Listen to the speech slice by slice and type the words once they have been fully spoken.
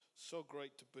So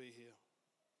great to be here.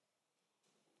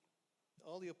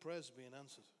 All your prayers are being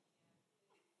answered.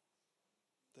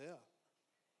 They are.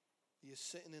 You're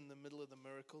sitting in the middle of the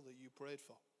miracle that you prayed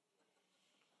for.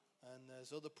 And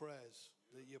there's other prayers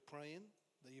that you're praying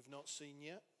that you've not seen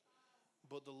yet,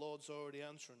 but the Lord's already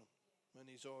answering them.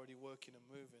 And he's already working and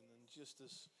moving. And just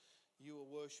as you were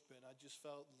worshiping, I just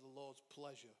felt the Lord's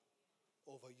pleasure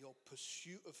over your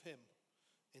pursuit of him.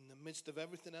 In the midst of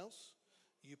everything else,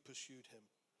 you pursued him.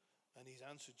 And he's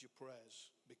answered your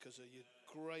prayers because of your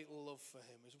great love for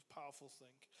him. It's a powerful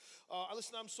thing.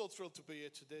 Listen, I'm so thrilled to be here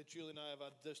today. Julie and I have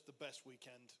had just the best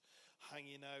weekend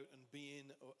hanging out and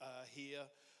being here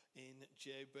in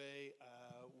J-Bay.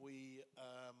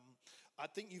 I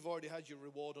think you've already had your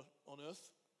reward on earth.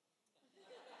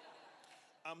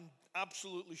 I'm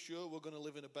absolutely sure we're going to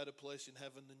live in a better place in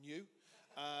heaven than you,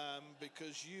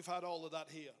 because you've had all of that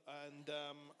here, and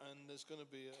there's going to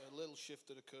be a little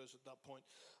shift that occurs at that point.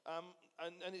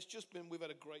 And it's just been, we've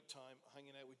had a great time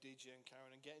hanging out with DJ and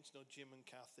Karen and getting to know Jim and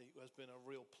Kathy, who has been a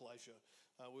real pleasure.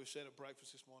 We were saying at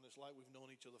breakfast this morning, it's like we've known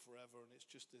each other forever, and it's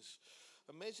just this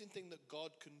amazing thing that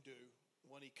God can do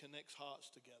when he connects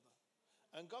hearts together.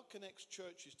 And God connects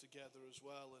churches together as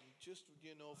well. And just,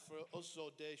 for us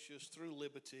audacious, through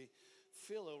Liberty,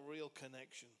 feel a real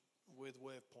connection with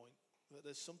Waveppoint. That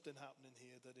there's something happening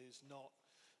here that is not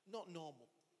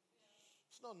normal.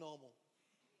 It's not normal.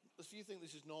 If you think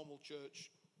this is normal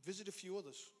church, visit a few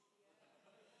others.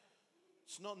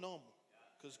 It's not normal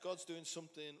because God's doing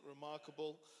something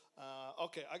remarkable.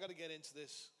 Okay, I got to get into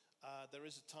this. There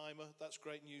is a timer. That's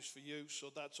great news for you, so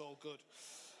that's all good.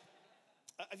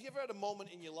 Have you ever had a moment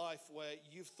in your life where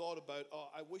you've thought about,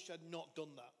 I wish I'd not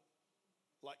done that?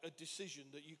 Like a decision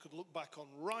that you could look back on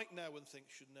right now and think,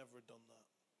 should never have done that.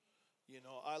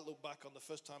 I look back on the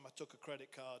first time I took a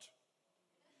credit card.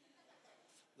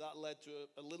 That led to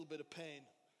a little bit of pain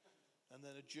and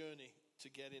then a journey to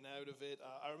getting out of it.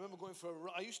 I remember going for a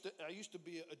run. I used to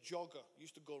be a jogger. I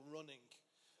used to go running.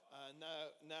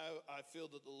 Now I feel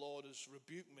that the Lord has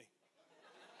rebuked me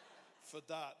for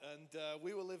that. And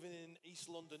we were living in East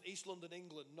London,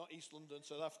 England, not East London,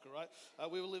 South Africa, right?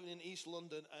 We were living in East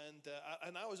London,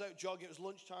 and I was out jogging. It was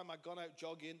lunchtime. I'd gone out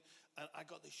jogging, and I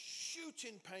got this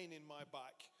shooting pain in my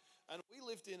back. And we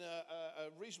lived in a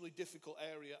reasonably difficult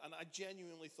area, and I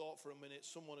genuinely thought for a minute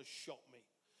someone had shot me.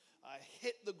 I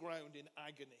hit the ground in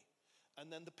agony,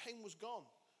 and then the pain was gone.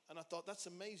 And I thought, that's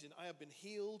amazing. I have been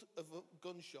healed of a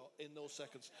gunshot in those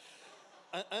seconds.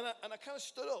 And I kind of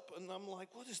stood up, and I'm like,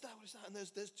 what is that? And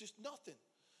there's just nothing.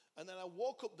 And then I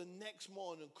woke up the next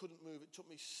morning and couldn't move. It took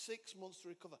me 6 months to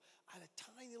recover. I had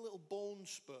a tiny little bone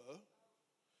spur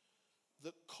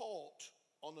that caught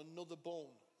on another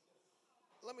bone.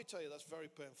 Let me tell you, that's very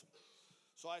painful.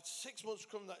 So I had 6 months to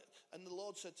recover that, and the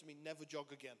Lord said to me, never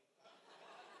jog again.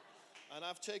 And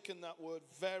I've taken that word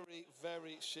very,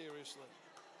 very seriously.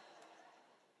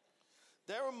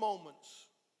 There are moments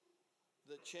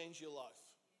that change your life.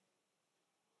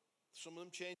 Some of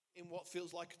them change in what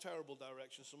feels like a terrible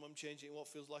direction. Some of them change in what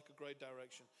feels like a great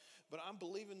direction. But I'm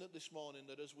believing that this morning,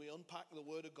 that as we unpack the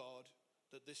Word of God,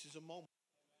 that this is a moment.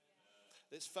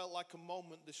 It's felt like a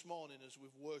moment this morning as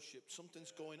we've worshipped.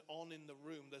 Something's going on in the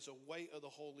room. There's a weight of the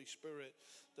Holy Spirit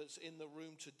that's in the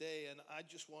room today, and I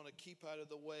just want to keep out of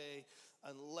the way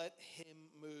and let him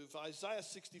move. Isaiah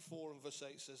 64 and verse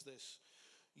 8 says this: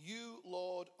 You,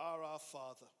 Lord, are our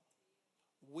Father.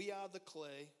 We are the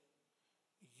clay,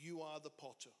 you are the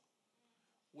potter.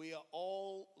 We are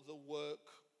all the work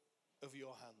of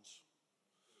your hands.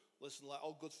 Listen, like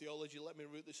all good theology, let me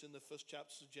root this in the first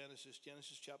chapters of Genesis.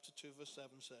 Genesis chapter 2 verse 7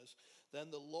 says,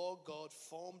 Then the Lord God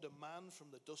formed a man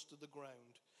from the dust of the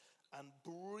ground and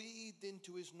breathed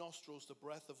into his nostrils the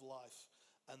breath of life,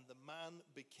 and the man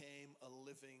became a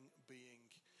living being.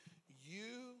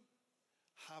 You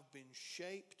have been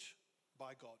shaped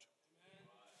by God.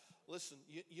 Listen,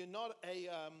 you're not a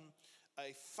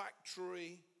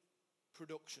factory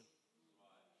production.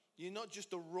 You're not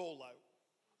just a rollout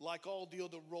like all the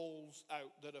other rolls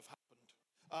out that have happened.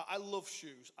 I love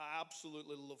shoes. I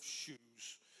absolutely love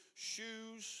shoes.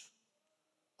 Shoes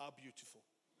are beautiful,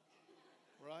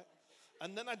 right?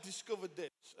 And then I discovered this,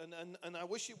 and I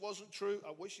wish it wasn't true.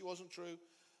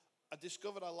 I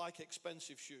discovered I like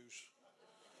expensive shoes.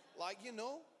 Like,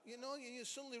 you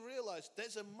suddenly realize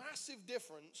there's a massive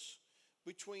difference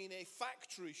between a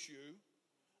factory shoe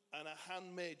and a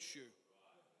handmade shoe.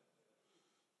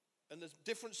 And there's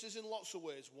differences in lots of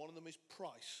ways. One of them is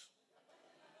price.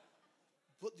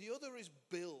 But the other is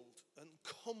build and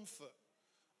comfort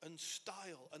and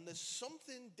style. And there's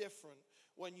something different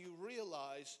when you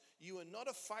realize you are not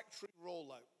a factory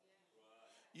rollout.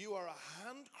 You are a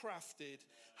handcrafted,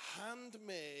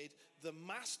 handmade. The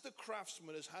master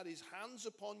craftsman has had his hands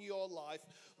upon your life,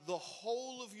 the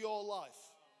whole of your life.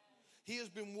 He has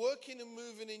been working and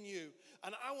moving in you.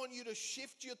 And I want you to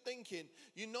shift your thinking.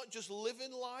 You're not just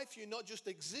living life, you're not just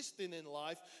existing in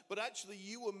life, but actually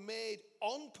you were made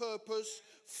on purpose,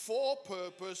 for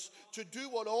purpose, to do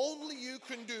what only you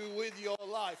can do with your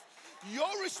life. Your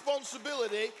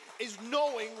responsibility is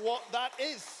knowing what that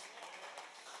is.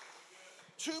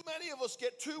 Too many of us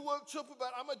get too worked up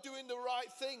about, am I doing the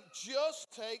right thing?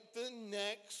 Just take the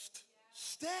next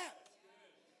step.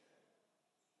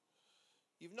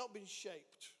 You've not been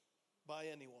shaped by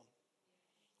anyone.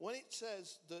 When it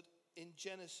says that in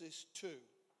Genesis 2,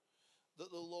 that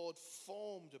the Lord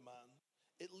formed a man,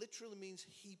 it literally means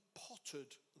he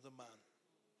pottered the man.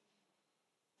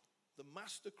 The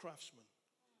master craftsman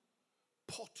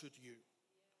pottered you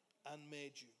and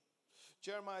made you.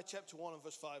 Jeremiah chapter 1 and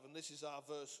verse 5, and this is our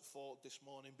verse for this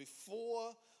morning.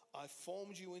 Before I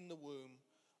formed you in the womb,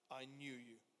 I knew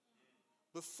you.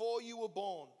 Before you were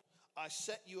born, I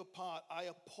set you apart. I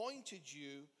appointed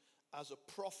you as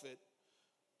a prophet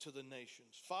to the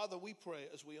nations. Father, we pray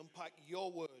as we unpack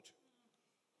your word,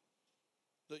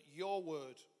 that your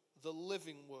word, the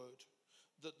living word,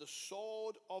 that the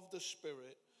sword of the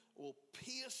Spirit will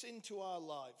pierce into our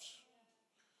lives.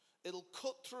 It'll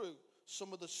cut through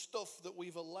some of the stuff that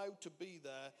we've allowed to be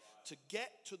there to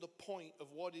get to the point of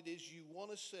what it is you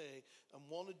want to say and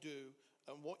want to do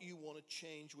and what you want to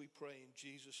change, we pray in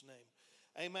Jesus' name.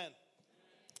 Amen.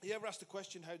 You ever asked the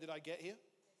question, how did I get here?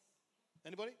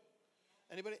 Anybody?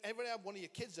 Anybody have one of your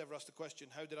kids ever asked the question,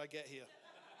 how did I get here?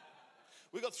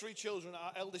 We've got 3 children.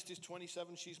 Our eldest is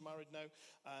 27. She's married now.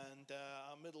 And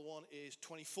our middle one is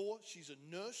 24. She's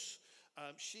a nurse.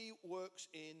 She works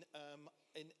in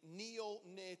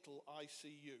neonatal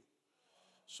ICU.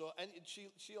 So, and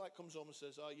she like comes home and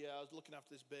says, oh yeah, I was looking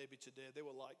after this baby today. They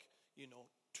were like,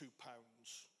 2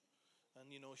 pounds. And,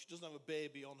 she doesn't have a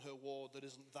baby on her ward that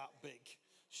isn't that big.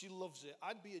 She loves it.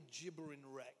 I'd be a gibbering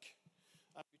wreck.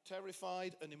 I'd be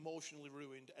terrified and emotionally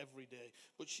ruined every day.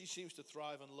 But she seems to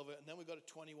thrive and love it. And then we've got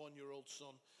a 21-year-old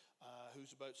son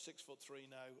who's about 6'3"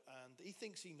 now. And he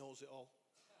thinks he knows it all.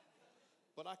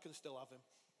 But I can still have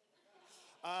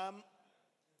him.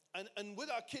 And with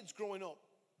our kids growing up,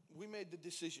 we made the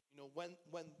decision, when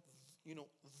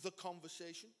the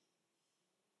conversation,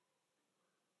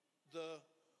 the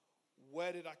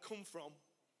where did I come from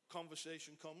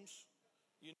conversation comes,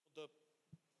 the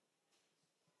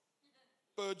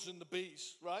birds and the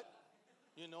bees, right?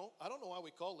 I don't know why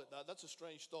we call it that. That's a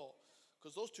strange thought,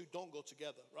 because those two don't go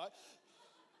together, right?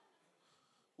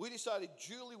 We decided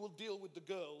Julie will deal with the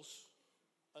girls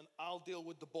and I'll deal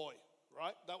with the boy,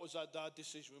 right? That was our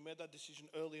decision. We made that decision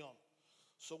early on.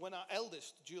 So when our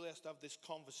eldest, Julie has to have this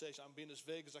conversation. I'm being as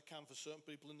vague as I can for certain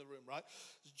people in the room, right?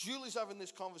 So Julie's having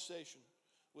this conversation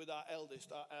with our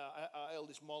eldest, our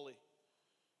eldest Molly.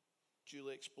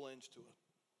 Julie explains to her,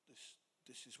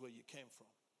 this is where you came from.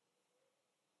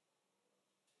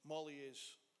 Molly is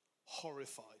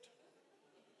horrified.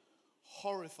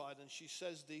 Horrified, and she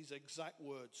says these exact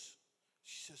words.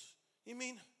 She says, You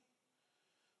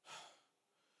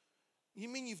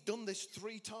mean you've done this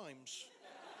 3 times?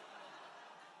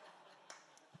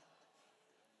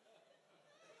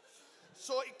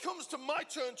 So it comes to my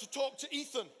turn to talk to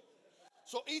Ethan.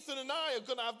 So Ethan and I are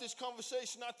going to have this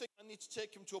conversation. I think I need to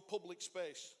take him to a public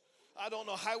space. I don't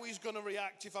know how he's going to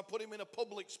react. If I put him in a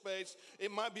public space,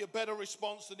 it might be a better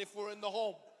response than if we're in the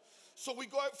home. So we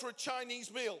go out for a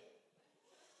Chinese meal.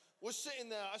 We're sitting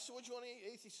there. I said, what do you want to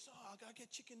eat? He says, I got to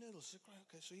get chicken noodles. I said,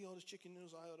 okay, so he orders chicken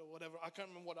noodles. I order whatever. I can't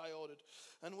remember what I ordered.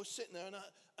 And we're sitting there,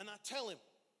 and I tell him.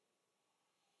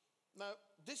 Now,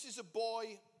 this is a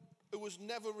boy who has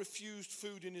never refused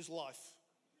food in his life.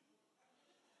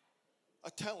 I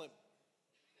tell him,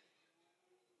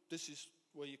 this is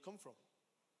where you come from.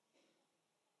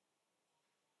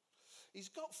 He's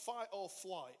got fight or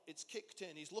flight. It's kicked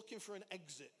in. He's looking for an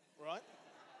exit, right?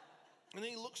 And then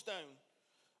he looks down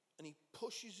and he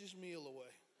pushes his meal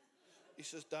away. He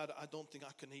says, Dad, I don't think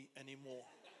I can eat anymore.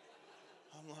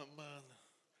 I'm like, man.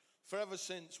 Forever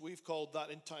since, we've called that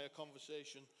entire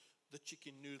conversation the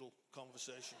chicken noodle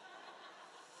conversation.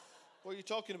 What are you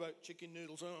talking about? Chicken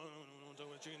noodles. Oh, no, I'm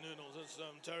talking about chicken noodles.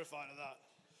 I'm terrified of that.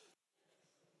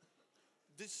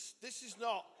 This is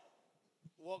not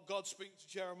what God speaks to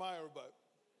Jeremiah about.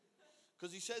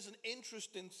 Because he says an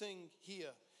interesting thing here.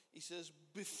 He says,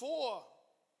 before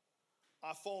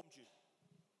I formed you.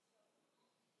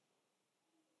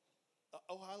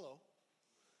 Oh, hello.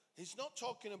 He's not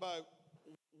talking about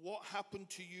what happened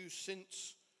to you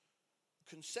since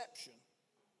conception.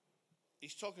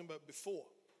 He's talking about before.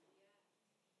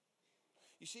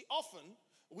 You see, often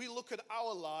we look at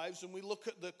our lives and we look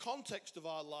at the context of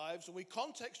our lives and we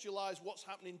contextualize what's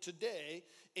happening today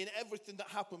in everything that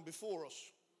happened before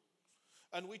us.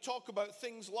 And we talk about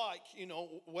things like,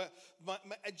 where my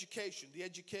education, the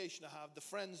education I have, the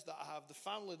friends that I have, the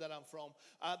family that I'm from,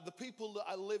 the people that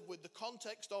I live with, the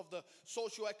context of the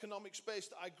socioeconomic space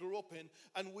that I grew up in.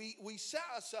 And we set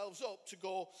ourselves up to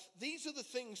go, these are the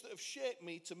things that have shaped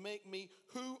me to make me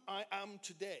who I am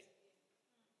today.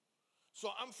 So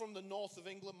I'm from the north of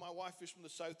England. My wife is from the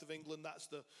south of England. That's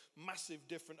the massive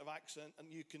difference of accent,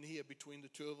 and you can hear between the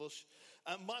two of us.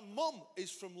 And my mum is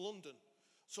from London.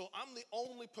 So I'm the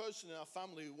only person in our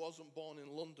family who wasn't born in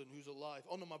London who's alive.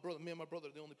 Oh no, me and my brother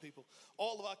are the only people.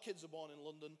 All of our kids are born in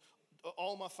London.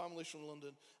 All my family's from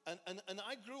London. And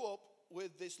I grew up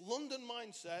with this London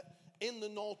mindset in the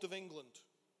north of England.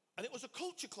 And it was a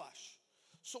culture clash.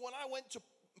 So when I went to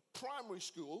primary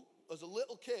school as a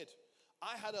little kid,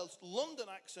 I had a London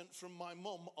accent from my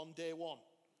mum on day one.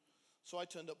 So I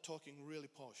turned up talking really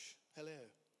posh. Hello.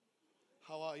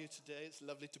 How are you today? It's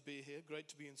lovely to be here. Great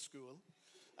to be in school.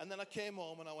 And then I came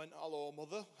home and I went, hello,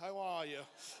 mother, how are you?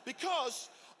 Because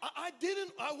I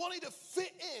wanted to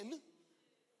fit in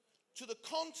to the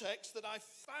context that I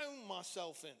found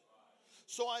myself in.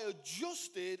 So I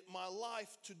adjusted my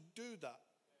life to do that.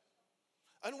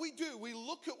 And we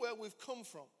look at where we've come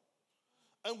from.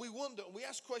 And we wonder, we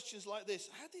ask questions like this,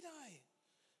 how did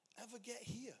I ever get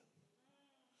here?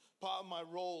 Part of my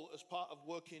role as part of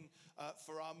working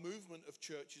for our movement of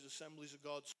churches, Assemblies of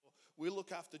God, so we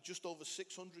look after just over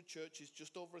 600 churches,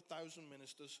 just over 1,000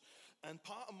 ministers. And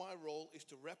part of my role is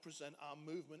to represent our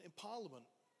movement in Parliament.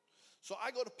 So I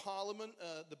go to Parliament,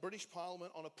 the British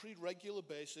Parliament, on a pretty regular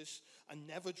basis. I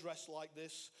never dress like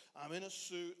this. I'm in a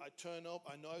suit. I turn up.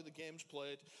 I know how the game's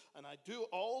played. And I do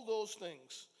all those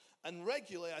things. And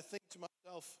regularly I think to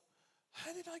myself,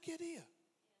 how did I get here?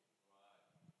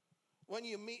 When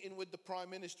you're meeting with the Prime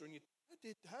Minister and you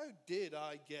think, how did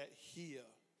I get here?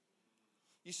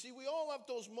 You see, we all have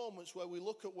those moments where we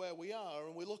look at where we are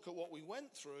and we look at what we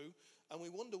went through and we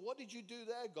wonder, what did you do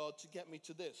there, God, to get me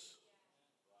to this?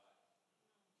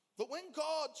 But when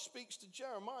God speaks to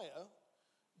Jeremiah,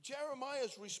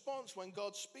 Jeremiah's response when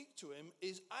God speaks to him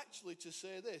is actually to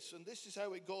say this, and this is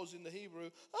how it goes in the Hebrew,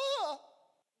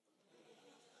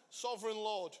 Sovereign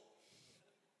Lord.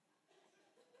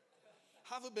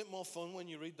 Have a bit more fun when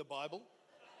you read the Bible.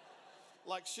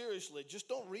 Like seriously, just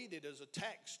don't read it as a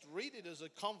text. Read it as a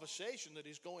conversation that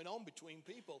is going on between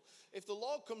people. If the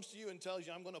Lord comes to you and tells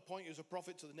you, I'm going to appoint you as a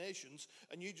prophet to the nations,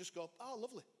 and you just go, oh,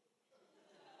 lovely.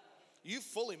 You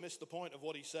fully missed the point of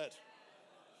what he said.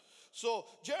 So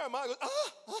Jeremiah goes,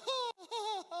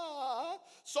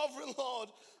 Sovereign Lord,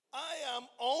 I am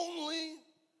only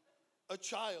a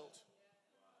child.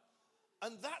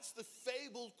 And that's the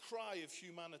fabled cry of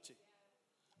humanity.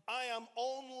 I am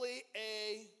only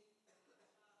a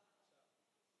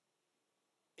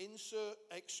insert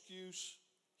excuse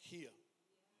here.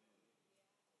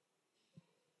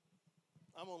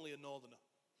 I'm only a northerner.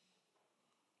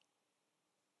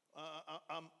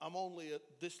 I'm only at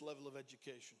this level of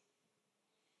education.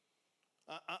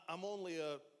 I'm only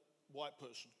a white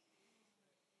person.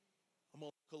 I'm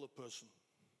only a colored person.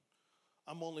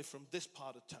 I'm only from this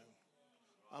part of town.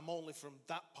 I'm only from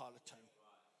that part of town.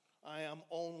 I am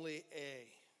only a.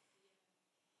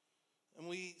 And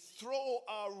we throw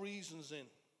our reasons in.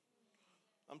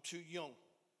 I'm too young.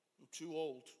 I'm too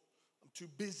old. I'm too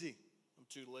busy. I'm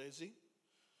too lazy.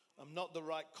 I'm not the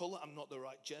right color. I'm not the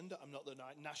right gender. I'm not the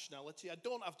right nationality. I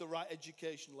don't have the right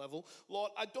education level.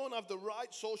 Lord, I don't have the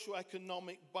right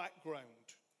socioeconomic background.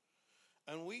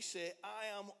 And we say,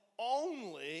 I am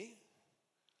only,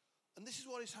 and this is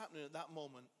what is happening at that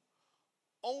moment,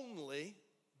 only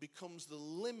becomes the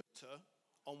limiter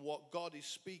on what God is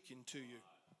speaking to you.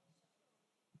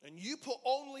 And you put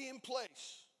only in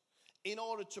place in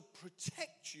order to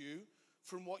protect you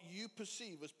from what you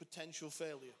perceive as potential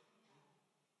failure.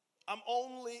 I'm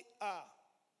only a.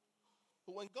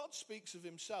 But when God speaks of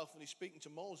himself and he's speaking to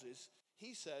Moses,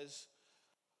 he says,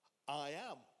 I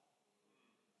am.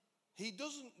 He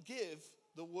doesn't give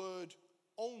the word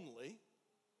only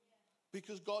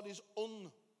because God is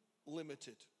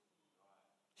unlimited.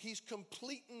 He's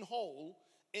complete and whole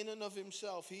in and of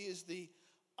himself. He is the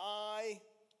I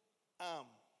am.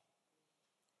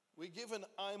 We give an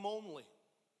I'm only.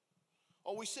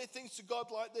 Or we say things to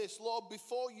God like this, Lord,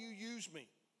 before you use me,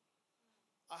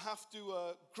 I have to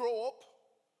grow up,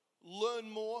 learn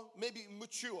more, maybe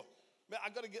mature. I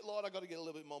got to get a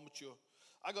little bit more mature.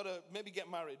 I got to maybe get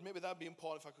married. Maybe that'd be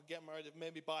important if I could get married,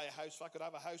 maybe buy a house, if I could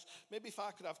have a house, maybe if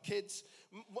I could have kids.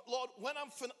 Lord, when I'm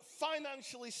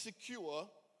financially secure,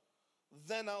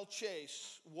 then I'll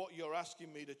chase what you're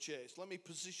asking me to chase. Let me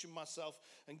position myself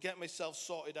and get myself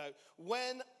sorted out.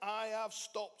 When I have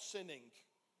stopped sinning,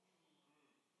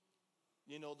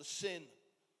 the sin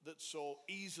that so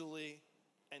easily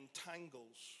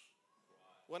entangles.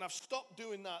 When I've stopped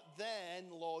doing that, then,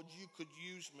 Lord, you could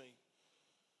use me.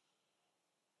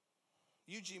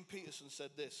 Eugene Peterson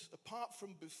said this: apart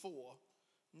from before,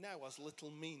 now has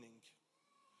little meaning.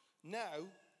 Now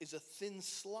is a thin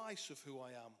slice of who I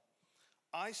am.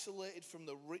 Isolated from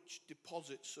the rich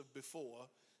deposits of before,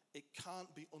 it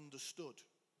can't be understood.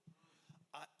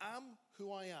 I am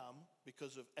who I am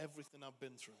because of everything I've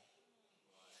been through.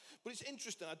 But it's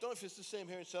interesting, I don't know if it's the same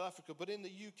here in South Africa, but in the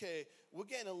UK, we're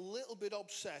getting a little bit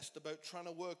obsessed about trying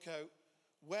to work out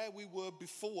where we were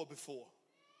before.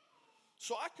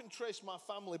 So I can trace my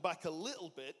family back a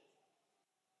little bit.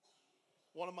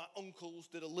 One of my uncles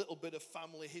did a little bit of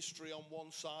family history on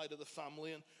one side of the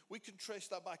family, and we can trace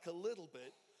that back a little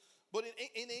bit. But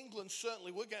in England,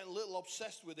 certainly, we're getting a little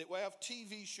obsessed with it. We have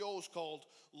TV shows called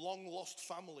Long Lost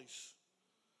Families,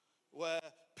 where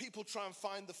people try and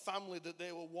find the family that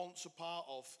they were once a part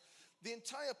of. The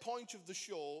entire point of the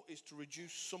show is to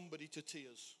reduce somebody to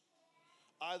tears.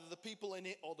 Either the people in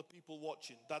it or the people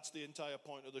watching. That's the entire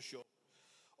point of the show.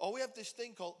 Or we have this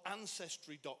thing called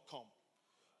Ancestry.com,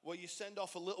 where you send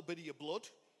off a little bit of your blood,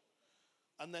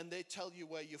 and then they tell you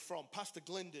where you're from. Pastor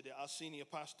Glynn did it, our senior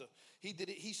pastor. He did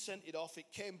it, he sent it off, it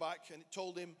came back, and it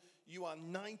told him, you are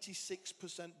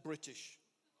 96% British.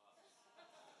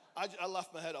 I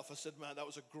laughed my head off. I said, man, that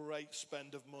was a great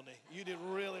spend of money. You did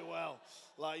really well.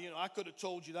 I could have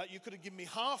told you that. You could have given me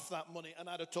half that money, and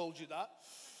I'd have told you that.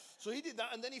 So he did that,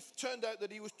 and then he turned out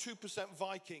that he was 2%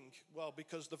 Viking. Well,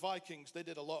 because the Vikings, they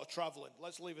did a lot of traveling.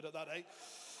 Let's leave it at that, eh?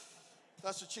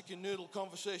 That's a chicken noodle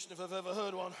conversation if I've ever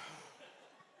heard one.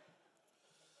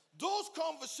 Those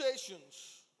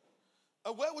conversations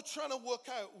are where we're trying to work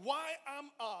out, why am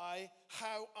I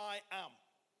how I am?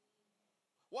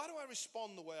 Why do I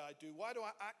respond the way I do? Why do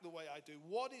I act the way I do?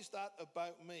 What is that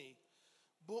about me?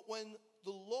 But when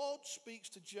the Lord speaks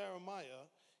to Jeremiah,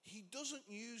 he doesn't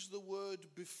use the word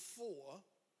before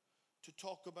to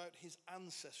talk about his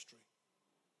ancestry.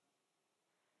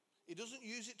 He doesn't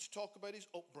use it to talk about his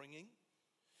upbringing.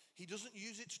 He doesn't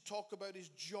use it to talk about his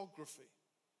geography.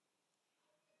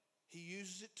 He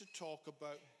uses it to talk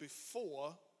about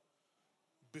before.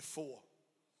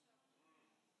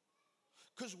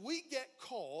 Because we get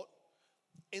caught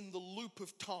in the loop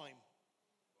of time,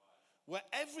 where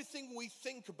everything we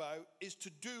think about is to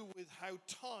do with how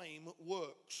time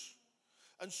works.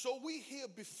 And so we hear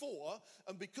before,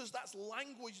 and because that's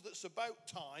language that's about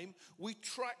time, we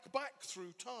track back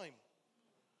through time.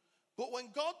 But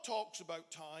when God talks about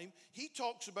time, he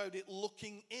talks about it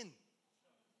looking in,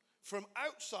 from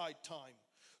outside time.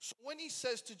 So when he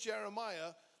says to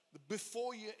Jeremiah,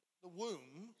 before you're in the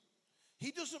womb,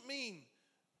 he doesn't mean,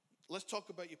 let's talk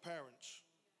about your parents,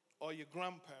 or your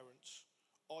grandparents,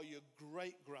 or your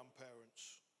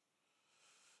great-grandparents.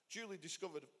 Julie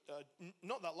discovered,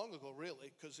 not that long ago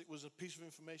really, because it was a piece of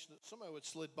information that somehow had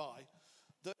slid by,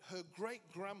 that her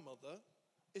great-grandmother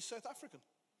is South African.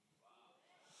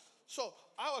 So,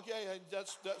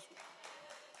 that's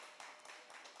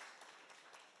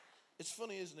it's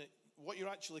funny, isn't it? What you're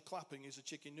actually clapping is a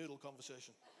chicken noodle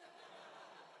conversation.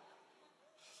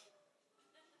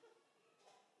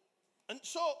 And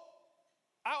so,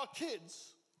 our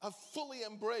kids have fully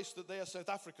embraced that they are South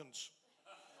Africans.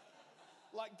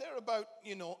 Like they're about,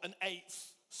 an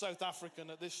eighth South African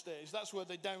at this stage. That's where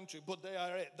they're down to, but they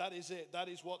are it. That is it. That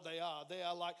is what they are. They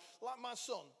are like my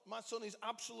son. My son is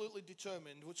absolutely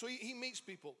determined. So he meets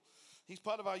people. He's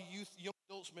part of our young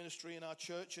adults ministry in our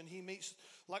church, and he meets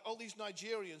like all these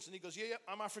Nigerians, and he goes, yeah,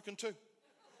 I'm African too.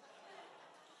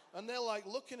 And they're like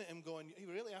looking at him going, are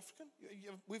you really African?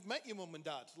 We've met your mum and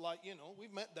dad.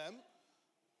 We've met them.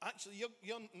 Actually,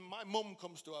 my mum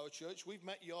comes to our church. We've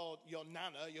met your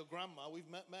nana, your grandma. We've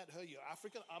met her. You're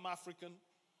African. I'm African.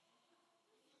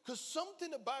 Because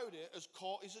something about it has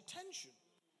caught his attention.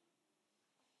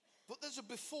 But there's a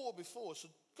before. So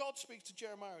God speaks to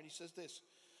Jeremiah and he says this.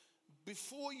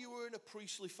 Before you were in a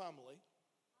priestly family,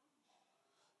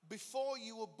 before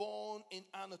you were born in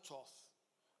Anatoth,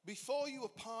 before you were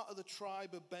part of the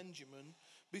tribe of Benjamin,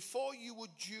 before you were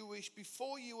Jewish,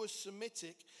 before you were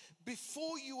Semitic,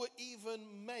 before you were even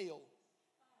male,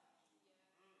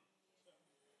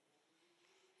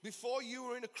 before you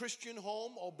were in a Christian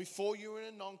home or before you were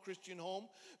in a non-Christian home,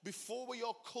 before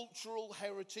your cultural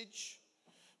heritage,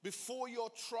 before your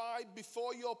tribe,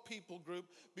 before your people group,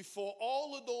 before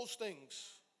all of those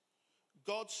things,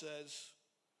 God says,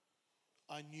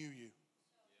 I knew you.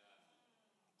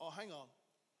 Oh, hang on.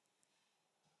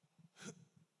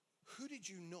 did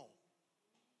you know?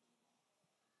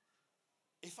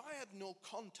 If I had no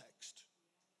context,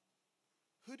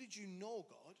 who did you know,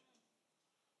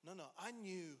 God? No, I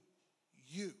knew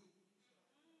you.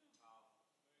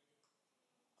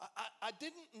 I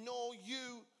didn't know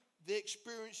you, the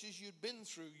experiences you'd been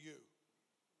through you.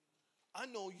 I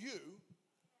know you,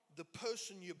 the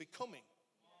person you're becoming.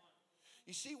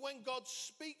 You see, when God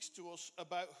speaks to us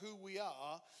about who we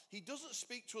are, he doesn't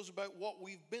speak to us about what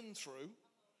we've been through.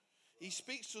 He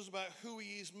speaks to us about who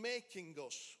he is making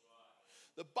us.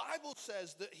 The Bible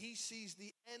says that he sees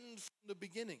the end from the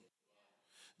beginning.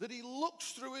 That he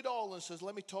looks through it all and says,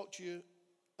 let me talk to you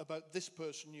about this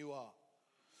person you are.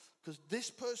 Because this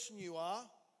person you are,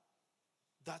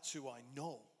 that's who I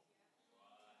know.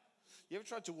 You ever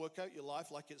tried to work out your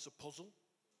life like it's a puzzle?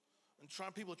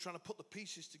 And people are trying to put the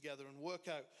pieces together and work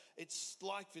out.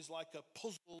 Life is like a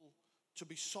puzzle to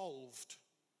be solved.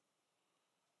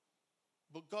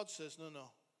 But God says, no,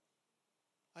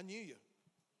 I knew you.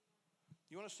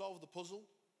 You want to solve the puzzle?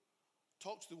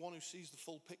 Talk to the one who sees the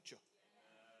full picture.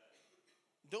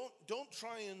 Don't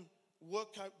try and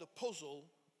work out the puzzle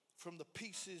from the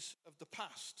pieces of the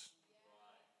past.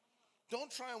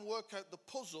 Don't try and work out the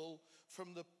puzzle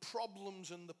from the problems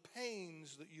and the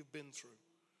pains that you've been through.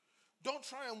 Don't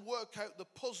try and work out the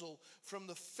puzzle from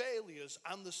the failures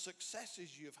and the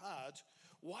successes you've had.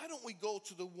 Why don't we go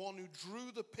to the one who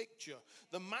drew the picture,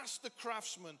 the master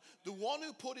craftsman, the one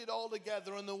who put it all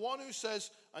together, and the one who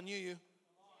says, I knew you.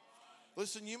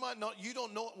 Listen, you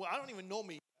don't know, well, I don't even know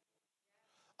me.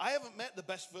 I haven't met the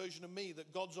best version of me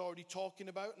that God's already talking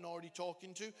about and already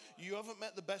talking to. You haven't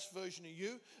met the best version of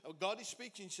you. God is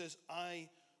speaking, he says, I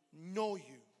know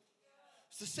you.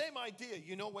 It's the same idea,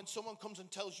 when someone comes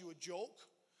and tells you a joke,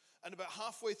 and about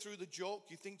halfway through the joke,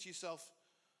 you think to yourself,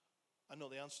 I know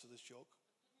the answer to this joke.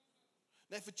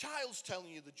 Now, if a child's telling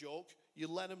you the joke, you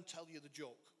let them tell you the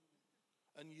joke,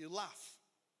 and you laugh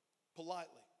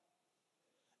politely.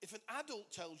 If an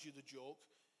adult tells you the joke,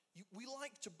 we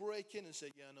like to break in and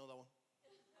say, yeah, I know that one.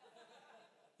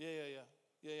 Yeah.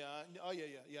 Oh,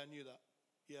 yeah, I knew that.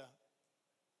 Yeah.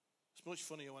 It's much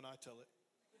funnier when I tell it.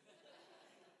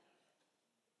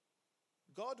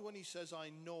 God, when he says, I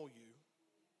know you,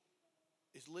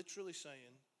 is literally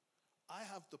saying, I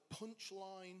have the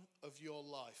punchline of your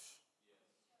life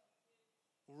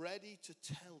ready to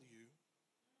tell you,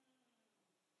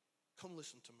 come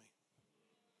listen to me.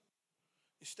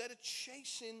 Instead of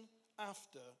chasing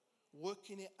after,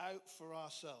 working it out for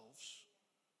ourselves,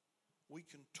 we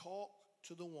can talk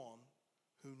to the one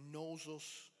who knows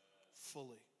us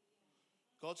fully.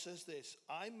 God says this,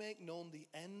 I make known the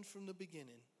end from the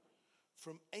beginning,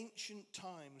 from ancient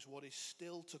times what is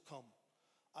still to come.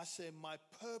 I say my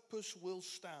purpose will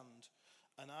stand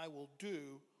and I will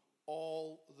do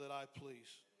all that I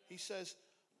please. He says,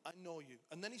 I know you.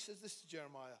 And then he says this to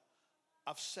Jeremiah,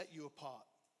 I've set you apart.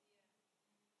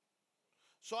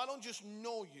 So I don't just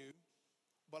know you,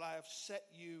 but I have set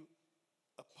you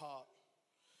apart.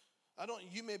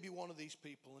 You may be one of these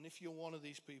people, and if you're one of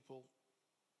these people,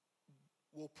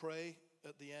 we'll pray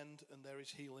at the end and there is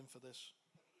healing for this.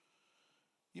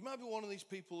 You might be one of these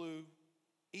people who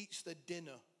eats their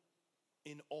dinner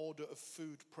in order of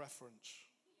food preference.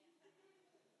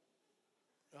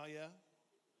 Oh yeah?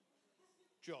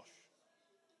 Josh.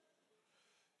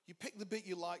 You pick the bit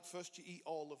you like first, you eat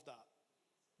all of that.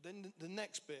 Then the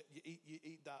next bit, you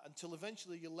eat that until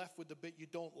eventually you're left with the bit you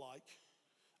don't like.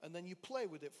 And then you play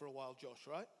with it for a while, Josh,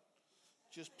 right?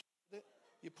 Just play with it.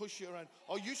 You push it around.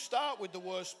 Oh, you start with the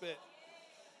worst bit.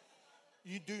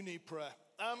 You do need prayer.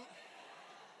 Right?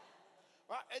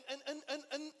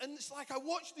 And it's like I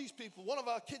watch these people. One of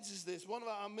our kids is this. One of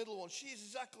our middle ones. She is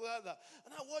exactly like that.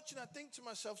 And I watch and I think to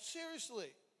myself,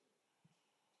 seriously.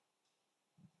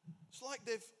 It's like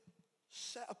they've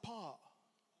set apart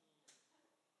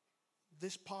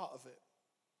this part of it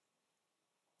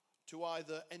to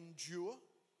either endure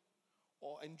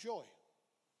or enjoy.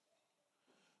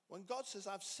 When God says,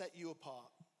 I've set you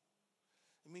apart,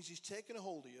 it means he's taken a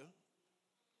hold of you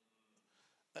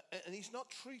and he's not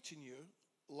treating you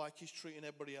like he's treating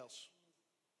everybody else.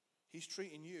 He's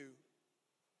treating you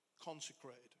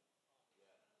consecrated,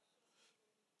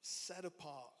 set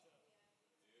apart.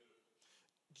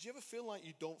 Do you ever feel like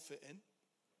you don't fit in?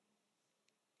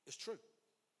 It's true.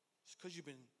 It's because you've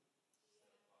been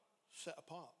set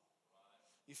apart.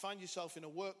 You find yourself in a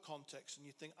work context and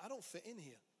you think, I don't fit in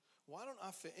here. Why don't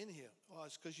I fit in here? Well,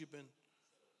 it's because you've been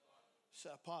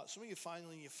set apart. Some of you find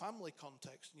in your family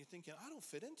context and you're thinking, I don't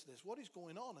fit into this. What is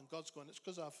going on? And God's going, it's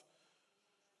because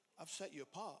I've set you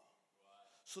apart.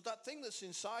 So that thing that's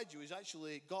inside you is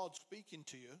actually God speaking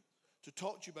to you to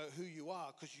talk to you about who you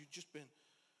are, because you've just been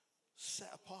set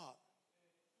apart.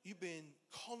 You've been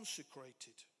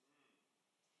consecrated.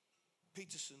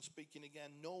 Peterson speaking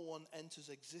again, no one enters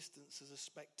existence as a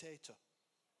spectator.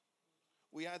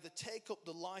 We either take up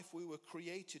the life we were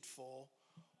created for,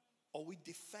 or we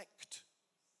defect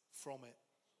from it.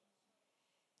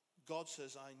 God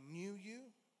says, I knew you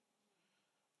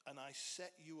and I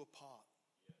set you apart.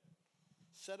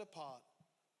 Set apart,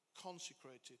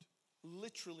 consecrated,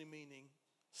 literally meaning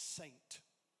saint.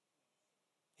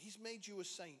 He's made you a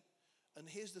saint. And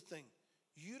here's the thing,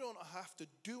 you don't have to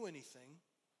do anything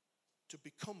to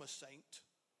become a saint.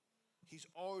 He's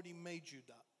already made you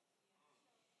that.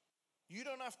 You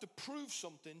don't have to prove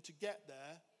something to get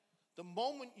there. The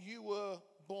moment you were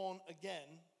born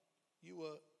again, you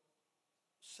were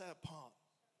set apart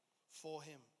for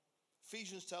him.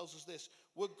 Ephesians tells us this,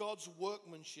 we're God's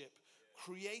workmanship,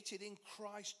 created in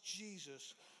Christ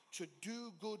Jesus to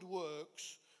do good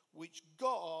works, which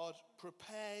God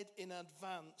prepared in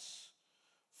advance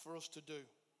for us to do.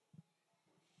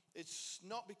 It's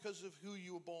not because of who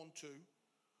you were born to,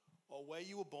 or where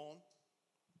you were born,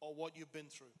 or what you've been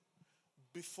through.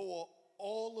 Before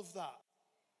all of that,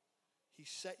 he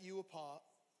set you apart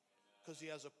because he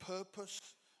has a purpose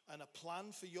and a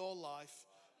plan for your life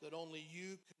that only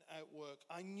you can outwork.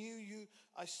 I knew you,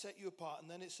 I set you apart.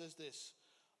 And then it says this,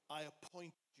 I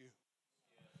appointed you.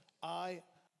 I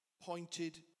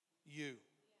appointed you.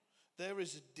 There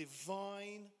is a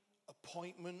divine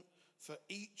appointment for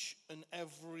each and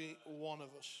every one of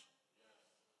us.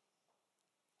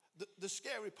 The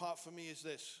scary part for me is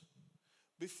this.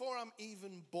 Before I'm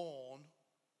even born,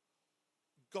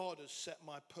 God has set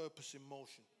my purpose in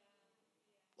motion.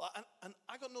 And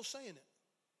I got no say in it.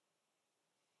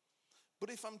 But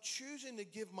if I'm choosing to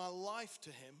give my life to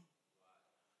him,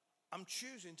 I'm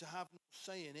choosing to have no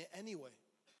say in it anyway.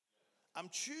 I'm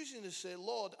choosing to say,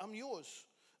 Lord, I'm yours.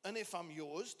 And if I'm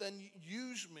yours, then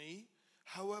use me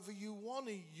however you want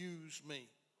to use me.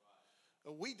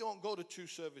 We don't go to 2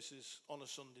 services on a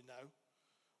Sunday now.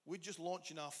 We're just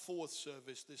launching our 4th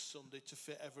service this Sunday to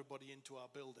fit everybody into our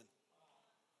building.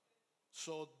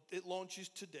 So it launches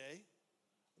today.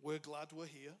 We're glad we're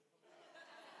here.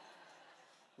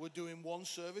 We're doing 1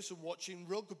 service and watching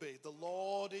rugby. The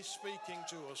Lord is speaking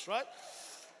to us, right?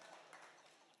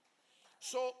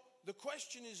 So the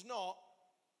question is not,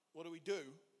 what do we do?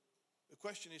 The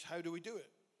question is, how do we do it?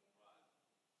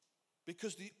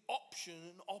 Because the option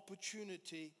and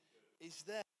opportunity is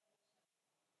there.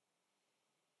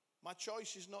 My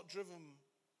choice is not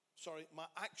my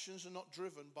actions are not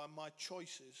driven by my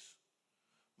choices.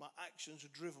 My actions are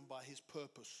driven by his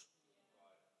purpose.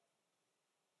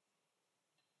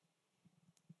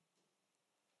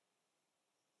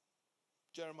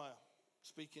 Jeremiah,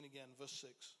 speaking again, verse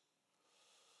 6.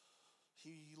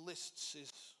 He lists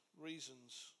his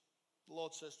reasons. The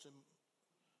Lord says to him,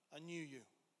 I knew you.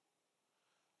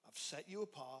 I've set you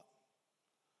apart,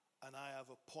 and I have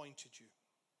appointed you.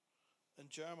 And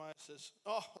Jeremiah says,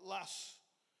 oh, alas,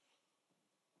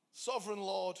 sovereign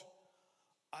Lord,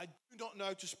 I do not know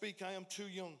how to speak, I am too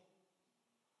young.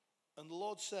 And the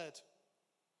Lord said,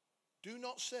 do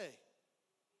not say,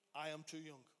 I am too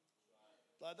young.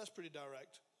 That's pretty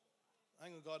direct.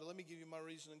 Hang on, God, let me give you my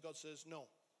reason. And God says, no.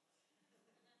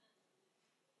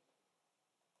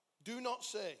 Do not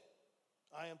say,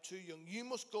 I am too young. You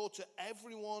must go to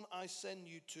everyone I send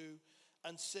you to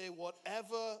and say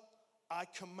whatever I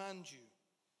command you.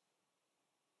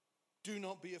 Do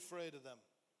not be afraid of them.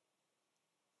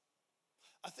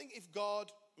 I think if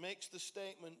God makes the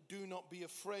statement, do not be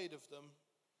afraid of them,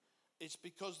 it's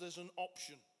because there's an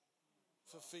option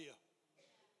for fear.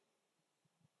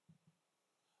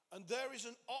 And there is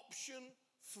an option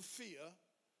for fear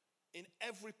in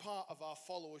every part of our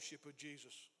followership of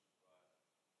Jesus.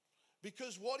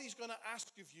 Because what he's going to ask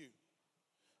of you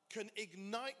can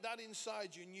ignite that inside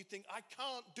you, and you think, I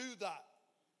can't do that.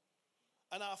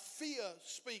 And our fear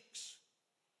speaks.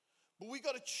 But we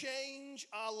got to change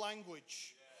our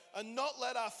language and not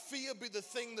let our fear be the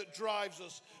thing that drives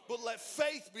us, but let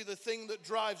faith be the thing that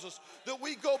drives us. That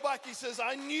we go back, he says,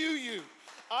 I knew you.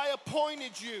 I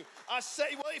appointed you. I say,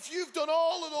 well, if you've done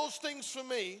all of those things for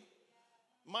me,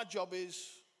 my job is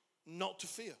not to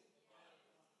fear.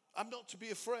 I'm not to be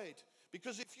afraid.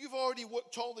 Because if you've already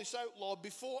worked all this out, Lord,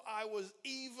 before I was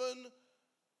even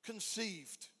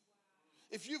conceived,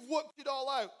 if you've worked it all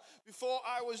out before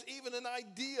I was even an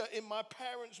idea in my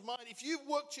parents' mind, if you've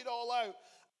worked it all out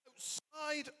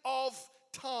outside of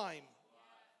time,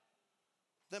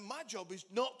 then my job is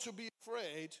not to be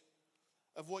afraid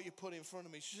of what you put in front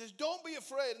of me. She says, don't be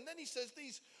afraid. And then he says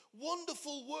these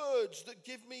wonderful words that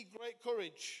give me great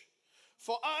courage.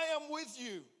 For I am with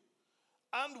you.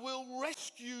 and will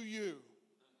rescue you.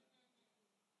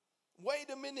 Wait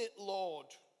a minute, Lord.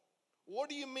 What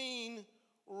do you mean,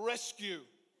 rescue?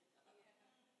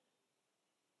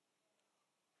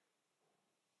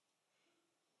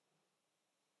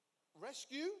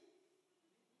 Rescue?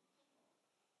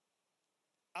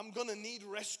 I'm going to need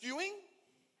rescuing.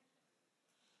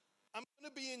 I'm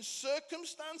going to be in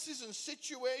circumstances and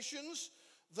situations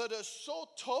that are so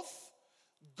tough,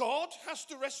 God has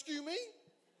to rescue me.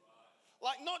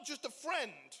 Like not just a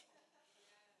friend,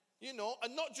 you know,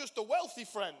 and not just a wealthy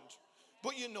friend,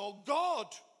 but you know, God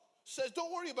says,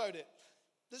 don't worry about it.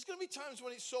 There's going to be times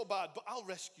when it's so bad, but I'll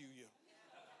rescue you.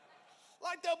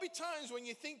 Like there'll be times when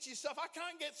you think to yourself, I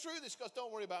can't get through this. God,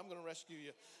 don't worry about it, I'm going to rescue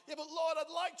you. Yeah, but Lord,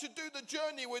 I'd like to do the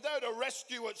journey without a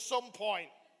rescue at some point.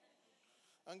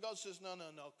 And God says, no,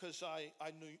 because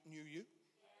I knew you.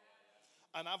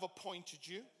 And I've appointed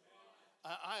you.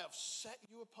 And I have set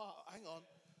you apart. Hang on.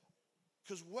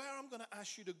 Because where I'm going to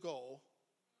ask you to go,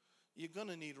 you're going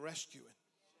to need rescuing.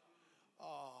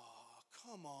 Oh,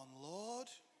 come on, Lord.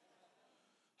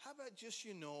 How about just,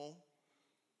 you know,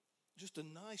 just a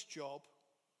nice job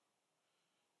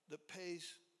that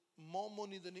pays more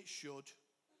money than it should,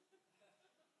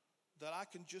 that I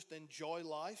can just enjoy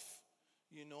life.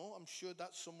 You know, I'm sure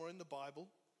that's somewhere in the Bible.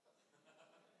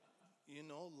 You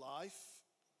know, life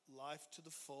to the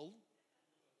full.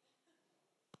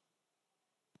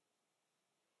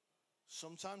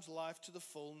 Sometimes life to the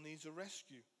full needs a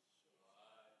rescue.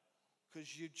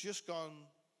 Because you've just gone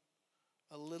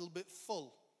a little bit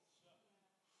full.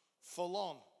 Full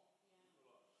on.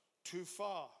 Too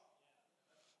far.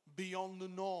 Beyond the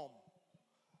norm.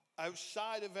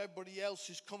 Outside of everybody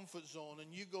else's comfort zone.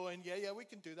 And you go in, yeah, we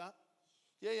can do that.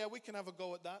 Yeah, we can have a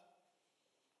go at that.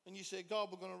 And you say, God,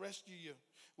 we're going to rescue you.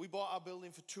 We bought our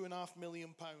building for £2.5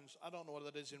 million. I don't know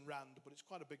what that is in rand, but it's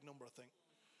quite a big number, I think.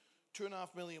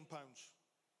 £2.5 million.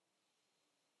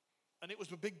 And it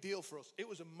was a big deal for us. It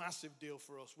was a massive deal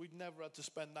for us. We'd never had to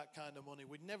spend that kind of money.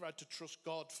 We'd never had to trust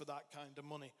God for that kind of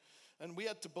money. And we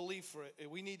had to believe for it.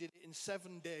 We needed it in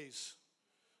 7 days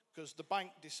because the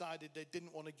bank decided they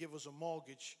didn't want to give us a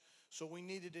mortgage. So we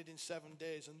needed it in 7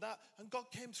 days. And God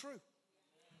came through.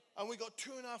 And we got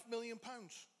 £2.5 million.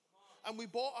 And we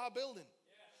bought our building.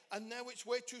 And now it's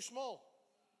way too small.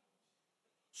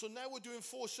 So now we're doing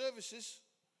 4 services.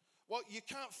 Well, you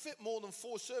can't fit more than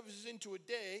 4 services into a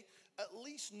day. At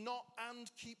least not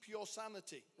and keep your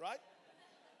sanity, right?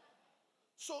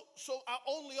 So our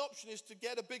only option is to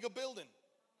get a bigger building.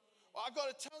 Well, I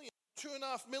got to tell you,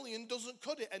 $2.5 million doesn't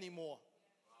cut it anymore.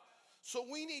 So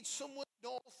we need somewhere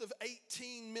north of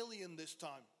 18 million this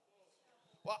time.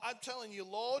 Well, I'm telling you,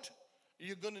 Lord,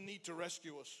 you're going to need to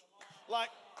rescue us. Like,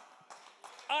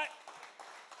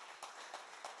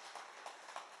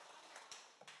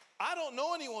 I don't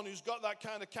know anyone who's got that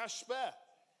kind of cash spare.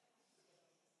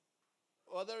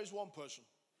 Well, there is one person.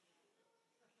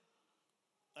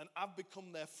 And I've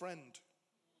become their friend.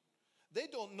 They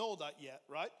don't know that yet,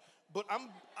 right? But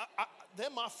they're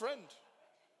my friend.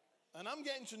 And I'm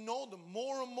getting to know them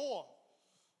more and more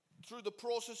through the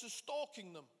process of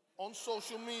stalking them on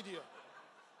social media.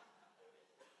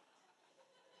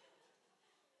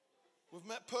 We've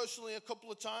met personally a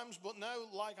couple of times, but now,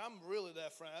 like, I'm really their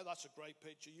friend. That's a great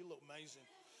picture. You look amazing.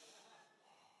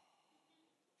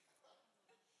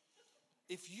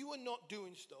 If you are not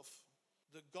doing stuff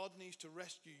that God needs to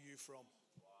rescue you from,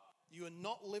 you are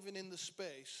not living in the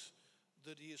space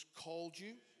that He has called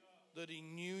you, that He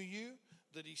knew you,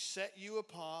 that He set you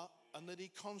apart, and that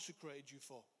He consecrated you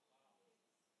for.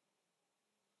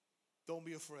 Don't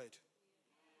be afraid.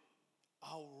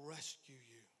 I'll rescue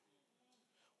you.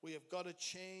 We have got to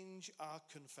change our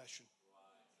confession.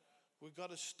 We've got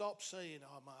to stop saying,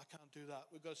 oh man, I can't do that.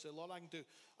 We've got to say, Lord, I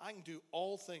can do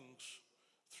all things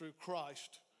through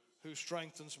Christ who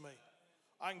strengthens me.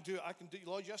 I can do it.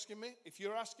 Lord, you're asking me? If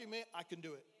you're asking me, I can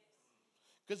do it.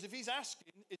 Because if He's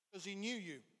asking, it's because He knew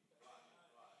you.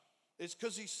 It's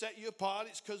because He set you apart.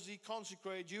 It's because He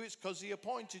consecrated you. It's because He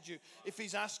appointed you. If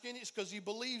He's asking, it's because He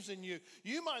believes in you.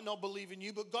 You might not believe in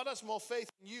you, but God has more faith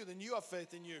in you than you have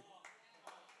faith in you.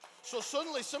 So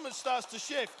suddenly something starts to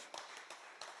shift.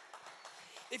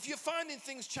 If you're finding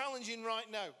things challenging right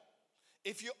now,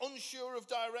 if you're unsure of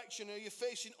direction or you're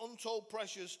facing untold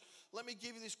pressures, let me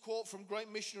give you this quote from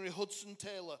great missionary Hudson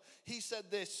Taylor. He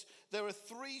said this: there are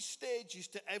 3 stages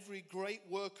to every great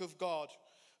work of God.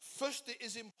 First, it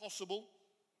is impossible,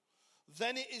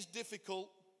 then it is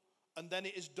difficult, and then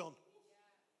it is done.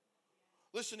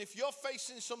 Listen, if you're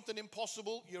facing something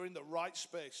impossible, you're in the right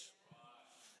space.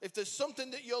 If there's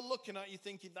something that you're looking at, you're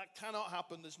thinking, that cannot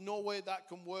happen, there's no way that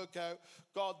can work out.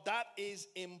 God, that is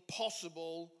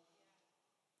impossible.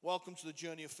 Welcome to the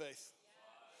journey of faith.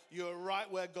 You're right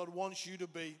where God wants you to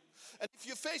be. And if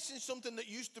you're facing something that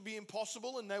used to be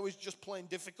impossible and now is just plain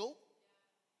difficult,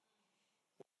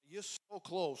 you're so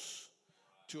close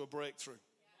to a breakthrough.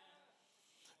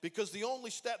 Because the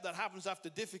only step that happens after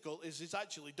difficult is it's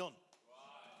actually done.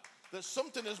 That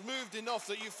something has moved enough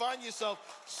that you find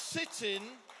yourself sitting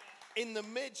in the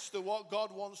midst of what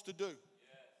God wants to do.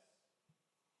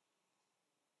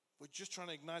 We're just trying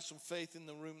to ignite some faith in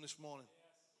the room this morning.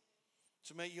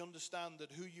 To make you understand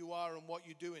that who you are and what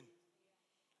you're doing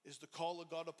is the call of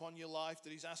God upon your life,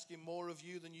 that he's asking more of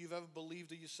you than you've ever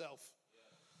believed of yourself.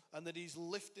 And that he's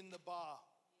lifting the bar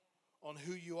on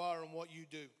who you are and what you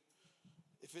do.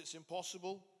 If it's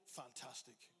impossible,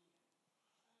 fantastic.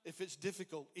 If it's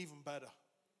difficult, even better.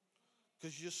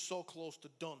 Because you're so close to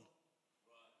done.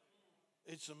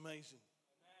 It's amazing.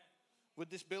 With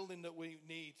this building that we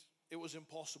need, it was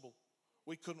impossible.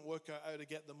 We couldn't work out how to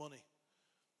get the money.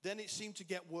 Then it seemed to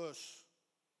get worse.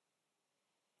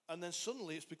 And then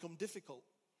suddenly it's become difficult.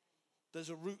 There's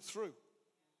a route through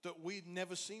that we'd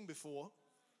never seen before,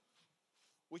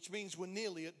 which means we're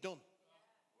nearly at done.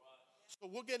 So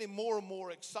we're getting more and more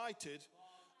excited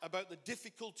about the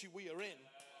difficulty we are in,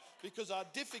 because our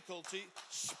difficulty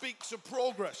speaks of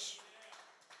progress.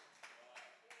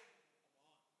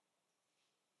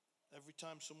 Every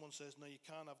time someone says, no, you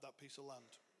can't have that piece of land.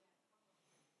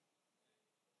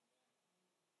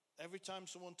 Every time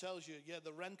someone tells you, yeah,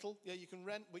 the rental, yeah, you can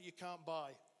rent, but you can't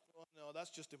buy. Oh, no, that's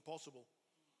just impossible.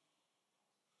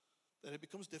 Then it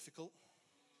becomes difficult.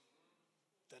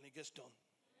 Then it gets done.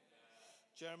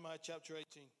 Jeremiah chapter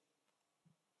 18.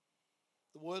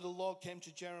 The word of the Lord came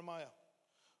to Jeremiah.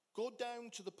 Go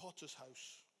down to the potter's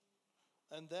house,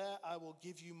 and there I will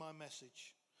give you my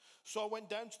message. So I went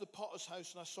down to the potter's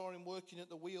house, and I saw him working at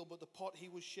the wheel, but the pot he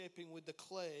was shaping with the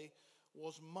clay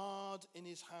was marred in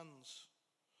his hands.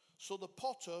 So the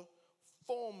potter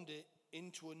formed it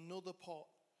into another pot,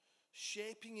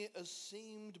 shaping it as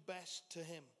seemed best to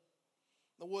him.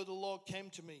 The word of the Lord came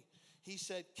to me. He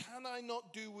said, can I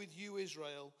not do with you,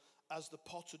 Israel, as the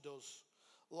potter does?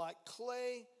 Like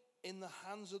clay in the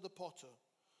hands of the potter,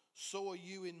 so are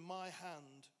you in my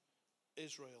hand,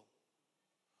 Israel.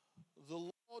 The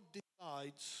Lord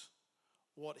decides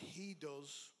what he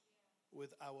does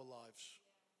with our lives.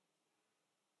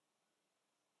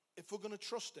 If we're going to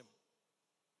trust him,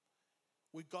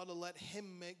 we've got to let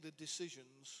him make the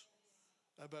decisions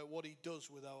about what he does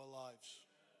with our lives.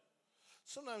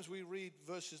 Sometimes we read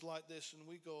verses like this and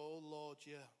we go, oh Lord,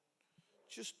 yeah,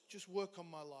 just work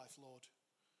on my life, Lord.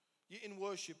 You're in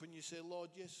worship and you say, Lord,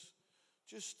 yes,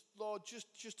 Lord,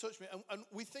 just touch me. And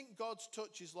we think God's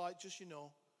touch is like just,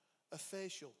 a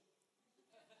facial.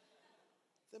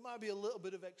 There might be a little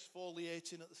bit of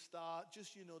exfoliating at the start,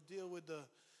 just, deal with the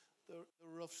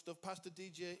rough stuff. Pastor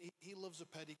DJ, he loves a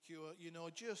pedicure,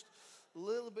 just a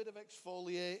little bit of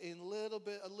exfoliating, a little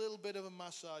bit of a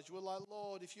massage. We're like,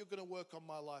 Lord, if you're going to work on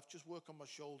my life, just work on my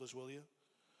shoulders, will you?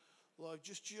 Lord,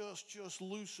 just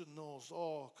loosen those.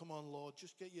 Oh, come on, Lord,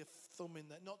 just get your thumb in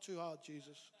there. Not too hard,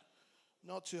 Jesus.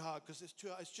 Not too hard, because it's too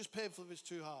hard. It's just painful if it's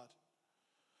too hard.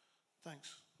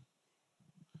 Thanks.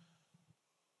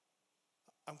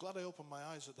 I'm glad I opened my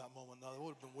eyes at that moment. Now, that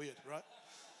would have been weird, right?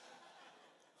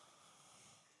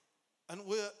 And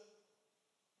we're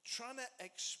trying to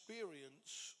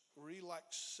experience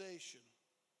relaxation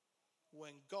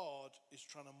when God is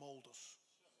trying to mold us.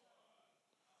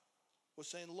 We're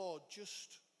saying, Lord,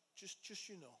 just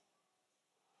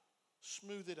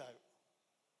smooth it out.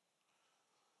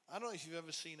 I don't know if you've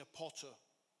ever seen a potter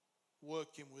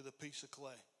working with a piece of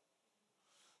clay.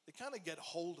 They kind of get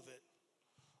hold of it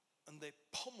and they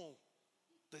pummel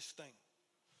this thing.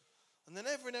 And then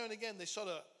every now and again they sort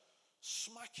of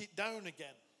smack it down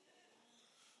again.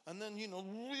 And then,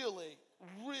 really,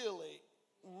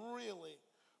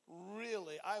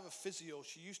 I have a physio.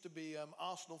 She used to be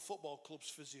Arsenal Football Club's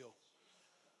physio.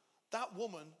 That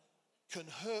woman can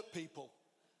hurt people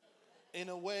in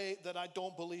a way that I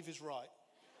don't believe is right.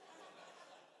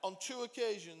 On 2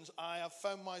 occasions, I have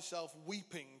found myself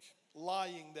weeping,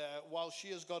 lying there, while she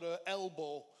has got her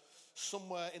elbow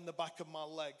somewhere in the back of my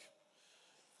leg.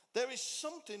 There is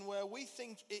something where we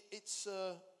think it's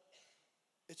a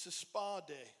spa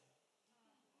day.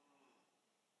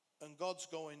 And God's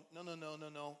going,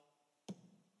 no.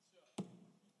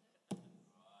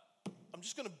 I'm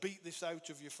just going to beat this out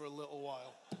of you for a little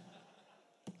while.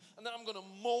 And then I'm going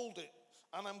to mold it.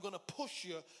 And I'm going to push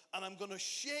you. And I'm going to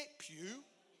shape you.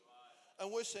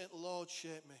 And we're saying, Lord,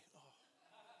 shape me. Oh.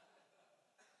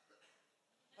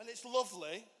 And it's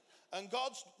lovely. And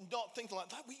God's not thinking like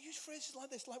that. We use phrases like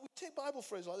this. Like we take Bible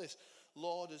phrases like this.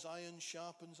 Lord, as iron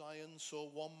sharpens iron, so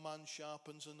one man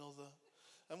sharpens another.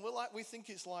 And we think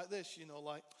it's like this,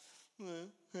 like,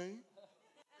 hey.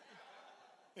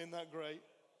 Isn't that great?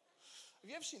 Have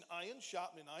you ever seen iron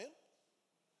sharpening iron?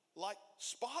 Like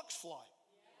sparks fly.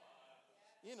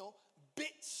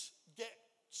 Bits get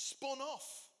spun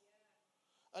off.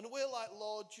 And we're like,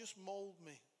 Lord, just mold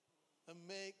me and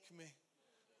make me.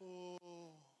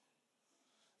 Oh.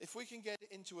 If we can get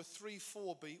it into a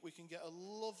 3/4 beat, we can get a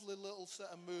lovely little set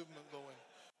of movement going.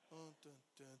 Oh, dun,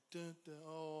 dun, dun, dun.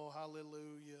 Oh,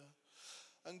 hallelujah.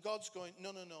 And God's going,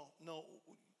 no.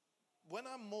 When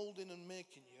I'm molding and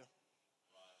making you,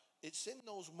 it's in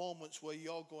those moments where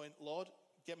you're going, Lord,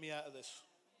 get me out of this.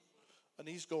 And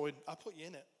he's going, I put you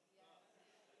in it.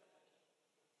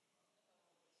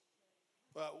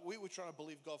 We were trying to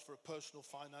believe God for a personal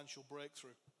financial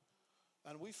breakthrough.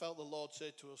 And we felt the Lord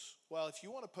said to us, well, if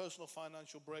you want a personal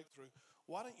financial breakthrough,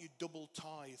 why don't you double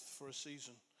tithe for a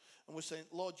season? And we're saying,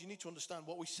 Lord, you need to understand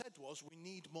what we said was we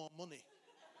need more money.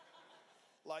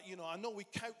 I know we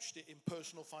couched it in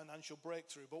personal financial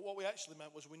breakthrough, but what we actually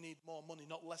meant was we need more money,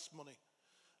 not less money.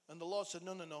 And the Lord said,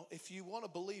 no. If you want to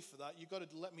believe for that, you've got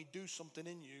to let me do something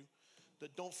in you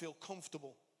that don't feel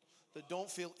comfortable, that don't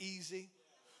feel easy,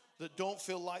 that don't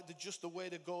feel like they're just the way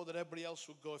to go that everybody else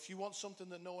would go. If you want something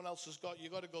that no one else has got,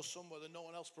 you've got to go somewhere that no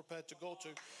one else prepared to go to.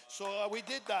 So we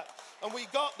did that, and we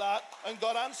got that, and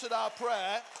God answered our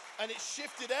prayer, and it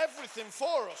shifted everything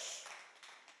for us.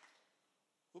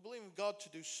 We're believing God to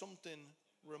do something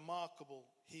remarkable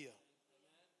here.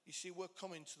 You see, we're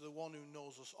coming to the one who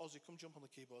knows us. Ozzy, come jump on the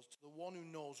keyboards. To the one who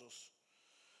knows us,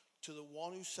 to the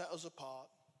one who set us apart,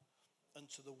 and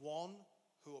to the one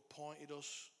who appointed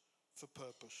us for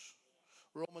purpose.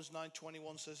 Romans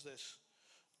 9:21 says this: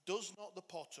 does not the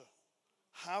potter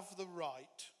have the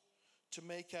right to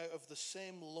make out of the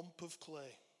same lump of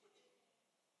clay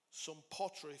some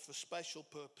pottery for special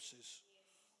purposes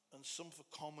and some for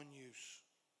common use?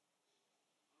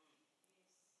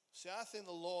 See, I think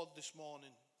the Lord this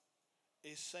morning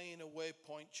is saying at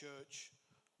Waypoint Church,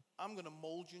 I'm going to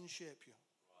mold you and shape you.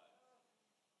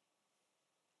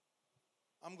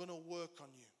 I'm going to work on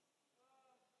you.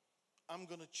 I'm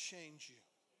going to change you.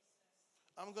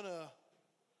 I'm going to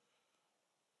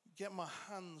get my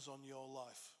hands on your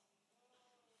life.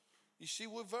 You see,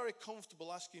 we're very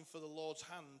comfortable asking for the Lord's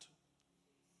hand.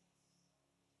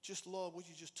 Just, Lord, would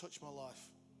you just touch my life?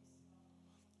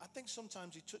 I think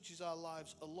sometimes he touches our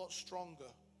lives a lot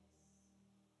stronger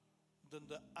than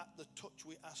the touch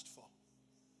we asked for.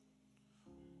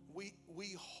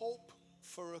 We hope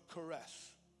for a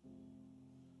caress,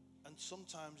 and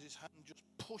sometimes his hand just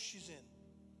pushes in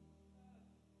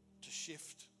to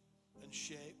shift and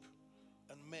shape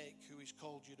and make who he's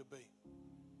called you to be.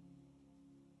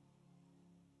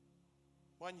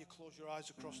 Why don't you close your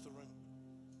eyes across the room?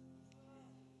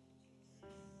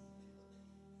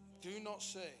 Do not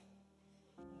say,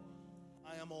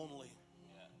 I am only.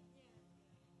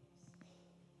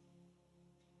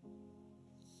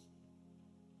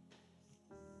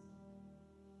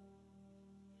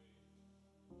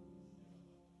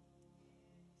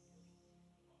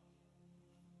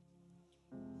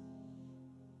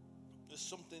 There's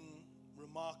something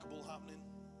remarkable happening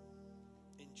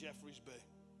in Jeffreys Bay.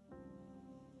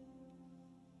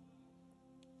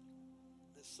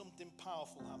 There's something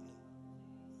powerful happening.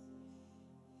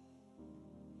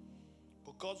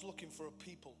 But God's looking for a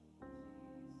people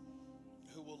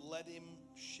who will let him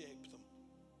shape them.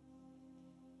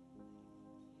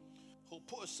 Who'll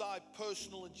put aside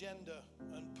personal agenda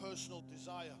and personal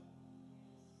desire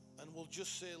and will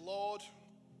just say, Lord,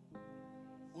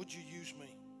 would you use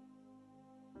me?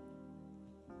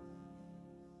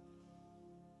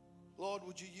 Lord,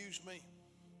 would you use me?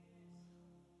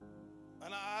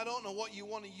 And I don't know what you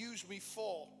want to use me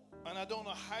for, and I don't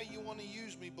know how you want to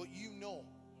use me, but you know.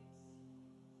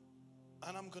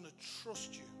 And I'm going to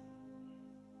trust you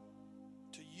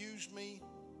to use me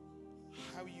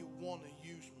how you want to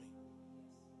use me.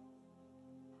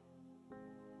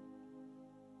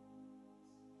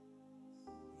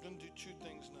 I'm going to do three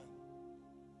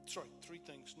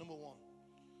things. Number one,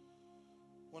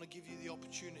 I want to give you the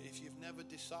opportunity, if you've never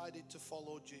decided to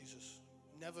follow Jesus,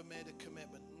 never made a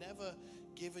commitment, never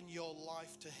given your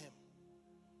life to him,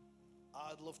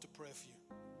 I'd love to pray for you.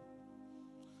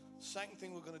 Second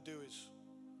thing we're going to do is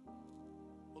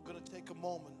we're going to take a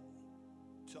moment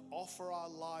to offer our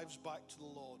lives back to the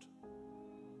Lord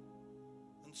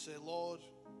and say, Lord,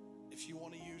 if you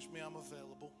want to use me, I'm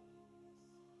available.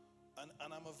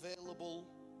 And I'm available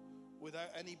without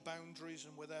any boundaries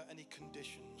and without any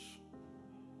conditions.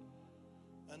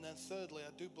 And then thirdly,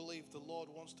 I do believe the Lord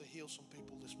wants to heal some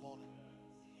people this morning.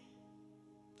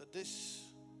 that this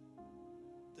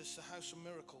is a house of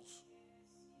miracles.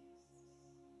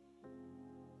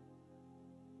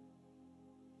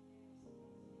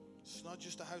 It's not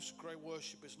just a house of great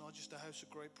worship. It's not just a house of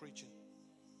great preaching.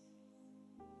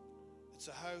 It's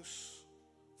a house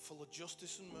full of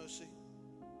justice and mercy.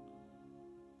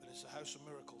 And it's a house of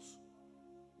miracles.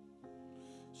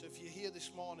 So if you're here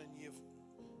this morning, you've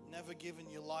never given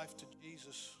your life to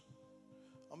Jesus,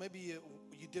 or maybe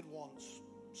you did once,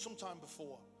 sometime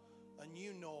before, and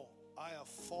you know, I have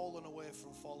fallen away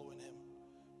from following him,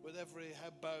 with every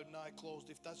head bowed and eye closed.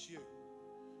 If that's you,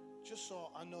 just so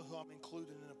I know who I'm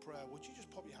including in a prayer, would you just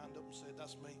pop your hand up and say,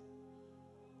 that's me?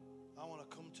 I want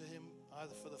to come to him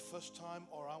either for the first time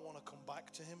or I want to come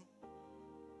back to him.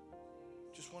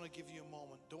 Just want to give you a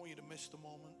moment. Don't want you to miss the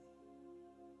moment.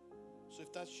 So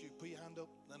if that's you, put your hand up,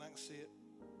 then I can see it.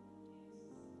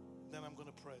 Then I'm going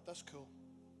to pray. That's cool.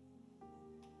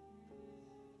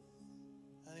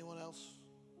 Anyone else?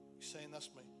 You're saying that's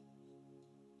me.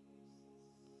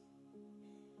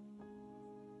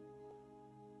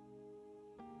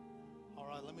 All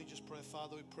right, let me just pray.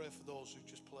 Father, we pray for those who've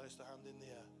just placed a hand in the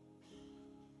air.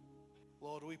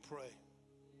 Lord, we pray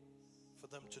for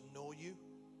them to know you,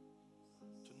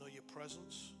 to know your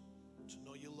presence, to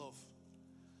know your love.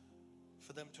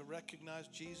 For them to recognize,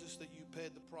 Jesus, that you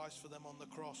paid the price for them on the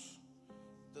cross,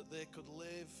 that they could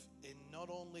live in not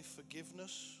only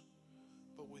forgiveness,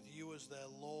 but with you as their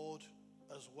Lord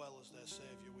as well as their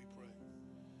Savior, we pray.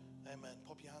 Amen.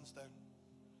 Pop your hands down.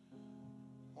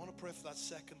 I want to pray for that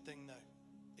second thing now.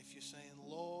 If you're saying,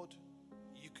 Lord,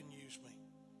 you can use me.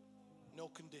 No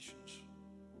conditions.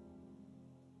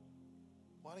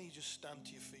 Why don't you just stand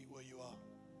to your feet where you are?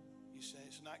 You say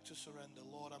it's an act of surrender.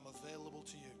 Lord, I'm available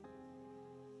to you.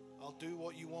 I'll do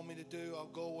what you want me to do. I'll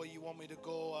go where you want me to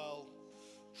go. I'll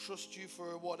trust you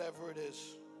for whatever it is.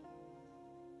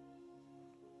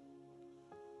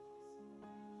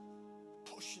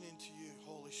 Pushing into you,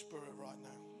 Holy Spirit, right now.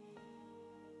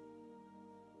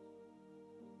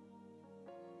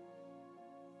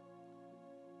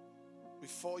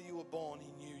 Before you were born,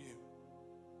 he knew you.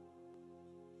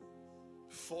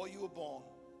 Before you were born,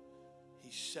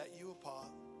 he set you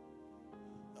apart.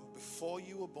 And before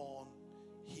you were born,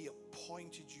 he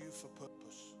appointed you for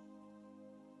purpose.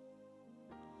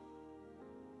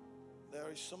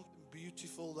 There is something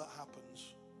beautiful that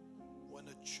happens when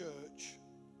a church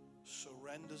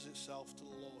surrenders itself to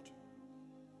the Lord,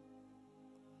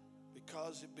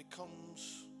 because it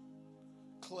becomes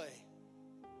clay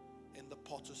in the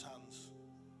potter's hands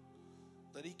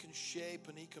that he can shape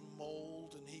and he can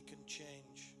mold and he can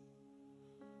change.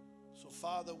 So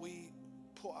Father, we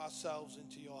put ourselves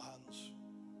into your hands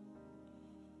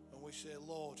and we say,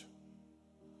 Lord,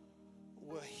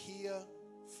 we're here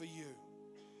for you.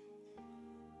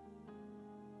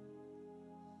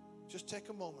 Just take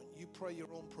a moment. You pray your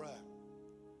own prayer.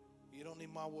 You don't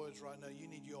need my words right now. You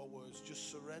need your words. Just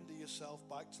surrender yourself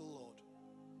back to the Lord.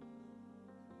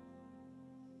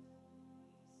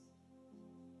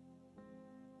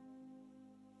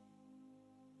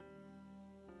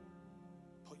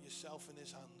 Put yourself in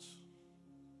his hands.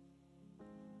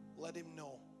 Let him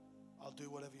know, I'll do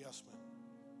whatever you ask me.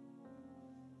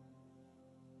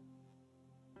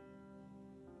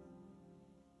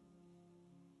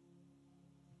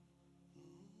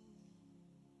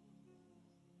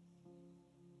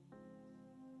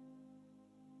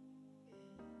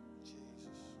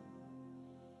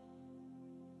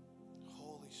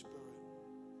 Spirit,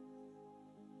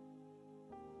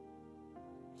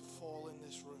 fall in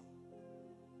this room.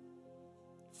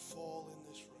 Fall in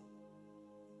this room.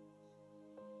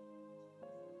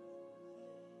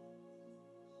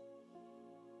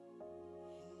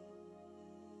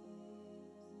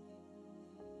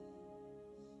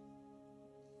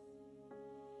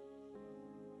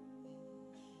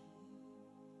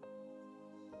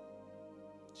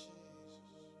 Jesus,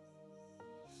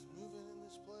 he's moving in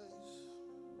this place.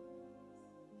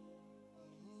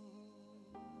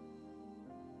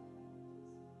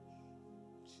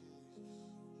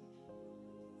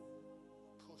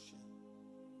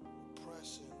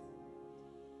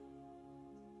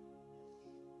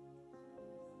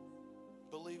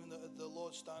 Believing that the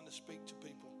Lord's starting to speak to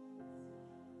people.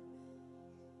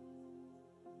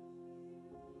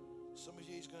 Some of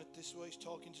you, this is what he's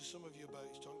talking to some of you about.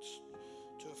 He's talking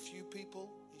to a few people.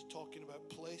 He's talking about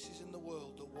places in the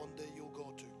world that one day you'll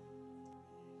go to,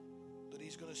 that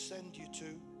he's going to send you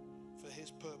to for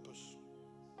his purpose.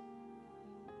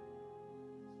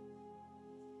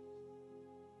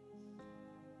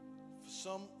 For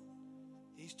some,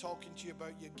 he's talking to you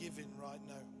about your giving right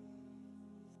now.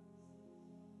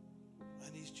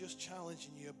 And he's just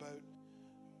challenging you about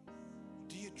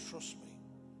you trust me?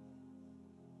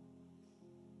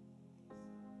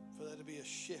 For there to be a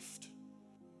shift.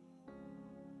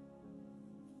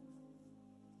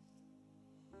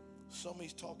 Some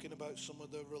he's talking about some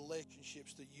of the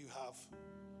relationships that you have.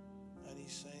 And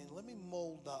he's saying, let me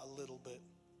mold that a little bit.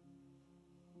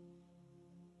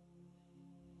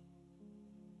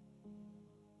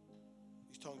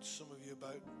 He's talking to some of you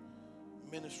about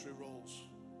ministry roles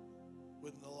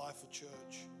within the life of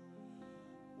church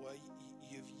where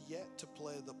you've yet to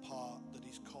play the part that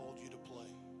he's called you to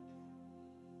play.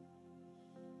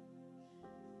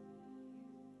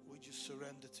 We just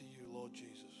surrender to you, Lord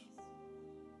Jesus.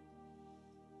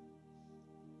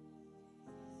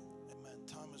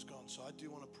 Time has gone, so I do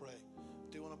want to pray.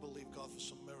 I do want to believe God for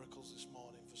some miracles this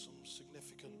morning, for some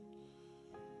significant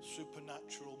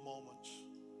supernatural moments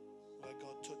where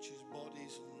God touches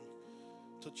bodies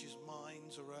and touches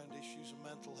minds around issues of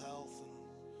mental health and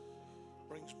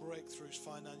brings breakthroughs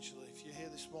financially. If you're here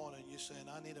this morning, you're saying,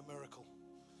 I need a miracle.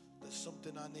 There's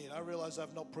something I need. I realize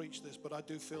I've not preached this, but I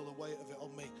do feel the weight of it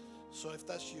on me. So if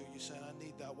that's you, you're saying, I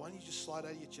need that. Why don't you just slide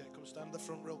out your chair, come stand at the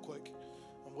front real quick.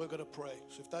 And we're going to pray.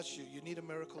 So if that's you, you need a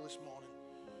miracle this morning.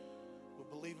 We're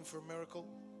believing for a miracle.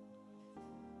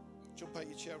 Jump out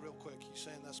your chair real quick. You're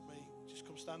saying that's me. Just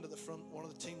come stand at the front. One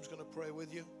of the team's going to pray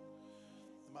with you.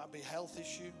 It might be a health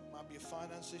issue. It might be a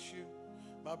finance issue.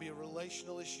 It might be a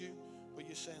relational issue. But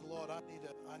you're saying, Lord, I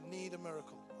need a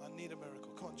miracle. I need a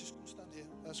miracle. Come on, just come stand here.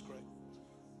 That's great.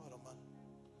 Well done, man.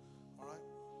 All right.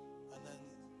 And then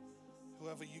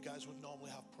whoever you guys would normally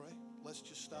have pray. Let's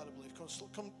just start to believe.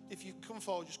 Come, if you come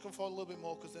forward, just come forward a little bit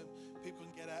more because then people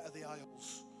can get out of the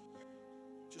aisles.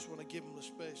 Just want to give them the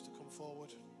space to come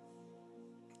forward.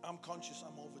 I'm conscious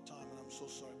I'm over time and I'm so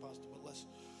sorry, Pastor, but let's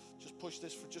just push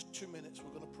this for just 2 minutes.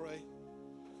 We're going to pray.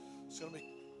 It's going to be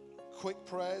quick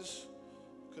prayers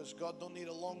because God don't need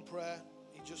a long prayer.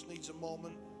 He just needs a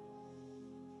moment.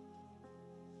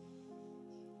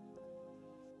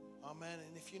 Amen.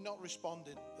 And if you're not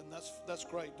responding, then that's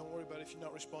great. Don't worry about it if you're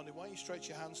not responding. Why don't you stretch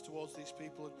your hands towards these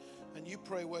people and you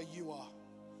pray where you are.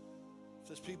 If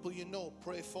there's people you know,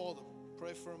 pray for them.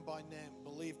 Pray for them by name.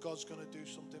 Believe God's going to do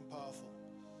something powerful.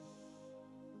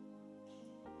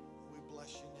 We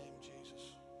bless your name,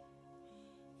 Jesus.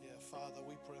 Yeah, Father,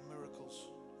 we pray miracles.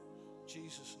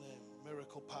 Jesus' name,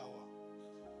 miracle power.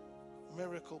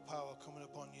 Miracle power coming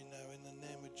upon you now in the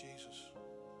name of Jesus.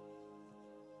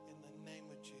 In the name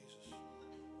of Jesus.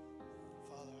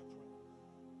 Father, I pray.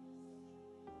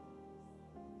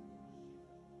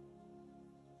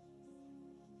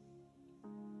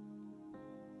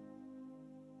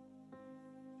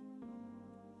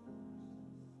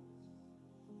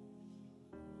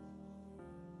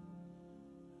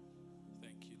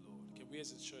 Thank you, Lord. Can we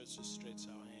as a church just stretch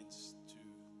our hands to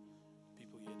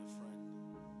people here in the front?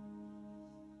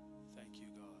 Thank you,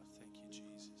 God. Thank you,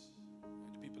 Jesus.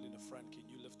 And the people in the front, can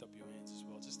you lift up your hands as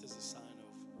well? Just as a sign of,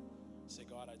 say,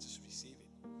 God, I just receive it.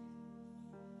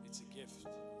 It's a gift.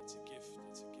 It's a gift.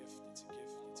 It's a gift. It's a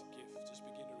gift. It's a gift. Just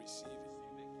begin to receive it.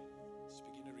 Just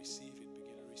begin to receive it.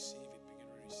 Begin to receive it. Begin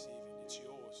to receive it. It's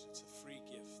yours. It's a free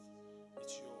gift.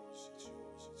 It's yours. It's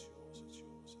yours. It's yours. It's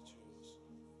yours. It's yours.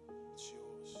 It's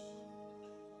yours.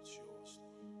 It's yours.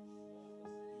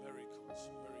 Miracles,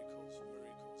 miracles,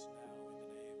 miracles now in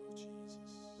the name of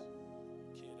Jesus.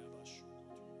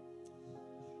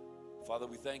 Father,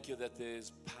 we thank you that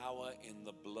there's power in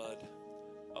the blood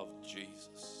of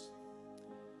Jesus.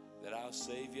 That our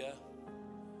Savior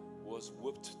was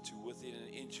whipped to within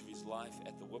an inch of his life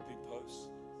at the whipping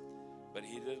post, but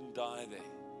he didn't die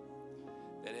there.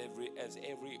 That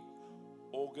every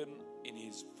organ in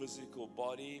his physical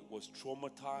body was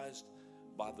traumatized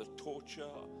by the torture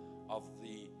of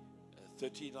the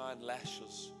 39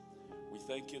 lashes. We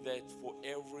thank you that for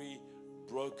every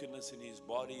brokenness in his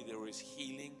body there is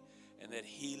healing, and that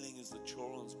healing is the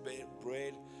children's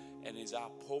bread and is our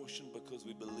portion because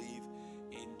we believe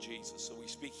in Jesus. So we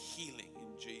speak healing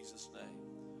in Jesus' name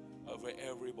over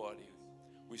everybody.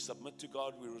 We submit to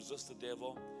God, we resist the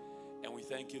devil, and we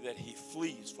thank you that he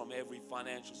flees from every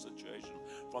financial situation,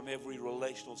 from every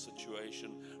relational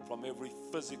situation, from every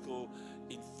physical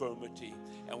infirmity.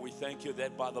 And we thank you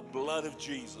that by the blood of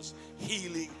Jesus,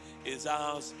 healing is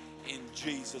ours in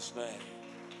Jesus' name.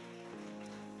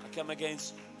 I come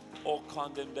against all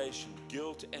condemnation,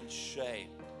 guilt, and shame.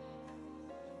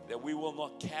 That we will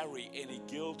not carry any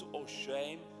guilt or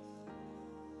shame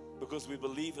because we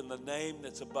believe in the name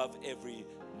that's above every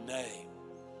name.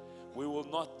 We will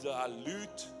not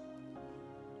dilute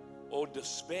or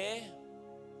despair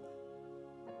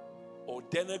or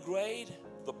denigrate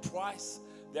the price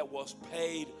that was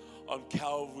paid on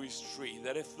Calvary's tree.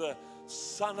 That if the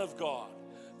Son of God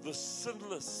the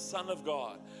sinless Son of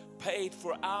God paid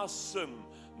for our sin,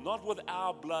 not with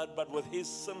our blood, but with his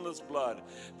sinless blood,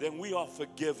 then we are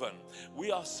forgiven.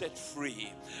 We are set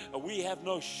free. We have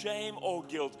no shame or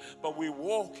guilt, but we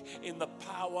walk in the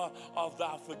power of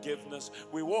thy forgiveness.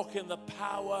 We walk in the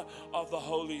power of the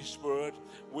Holy Spirit.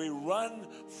 We run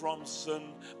from sin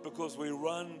because we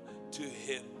run to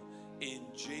him in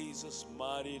Jesus'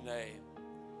 mighty name.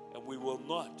 And we will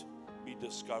not be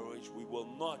discouraged. We will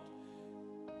not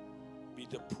be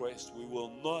depressed. We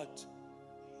will not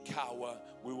cower.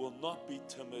 We will not be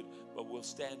timid, but we'll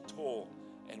stand tall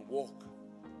and walk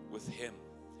with him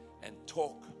and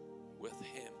talk with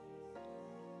him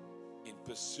in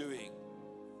pursuing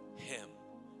him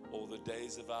all the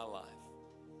days of our life.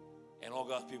 And all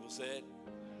God's people said,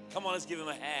 come on, let's give him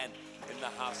a hand in the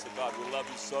house of God. We love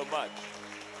you so much.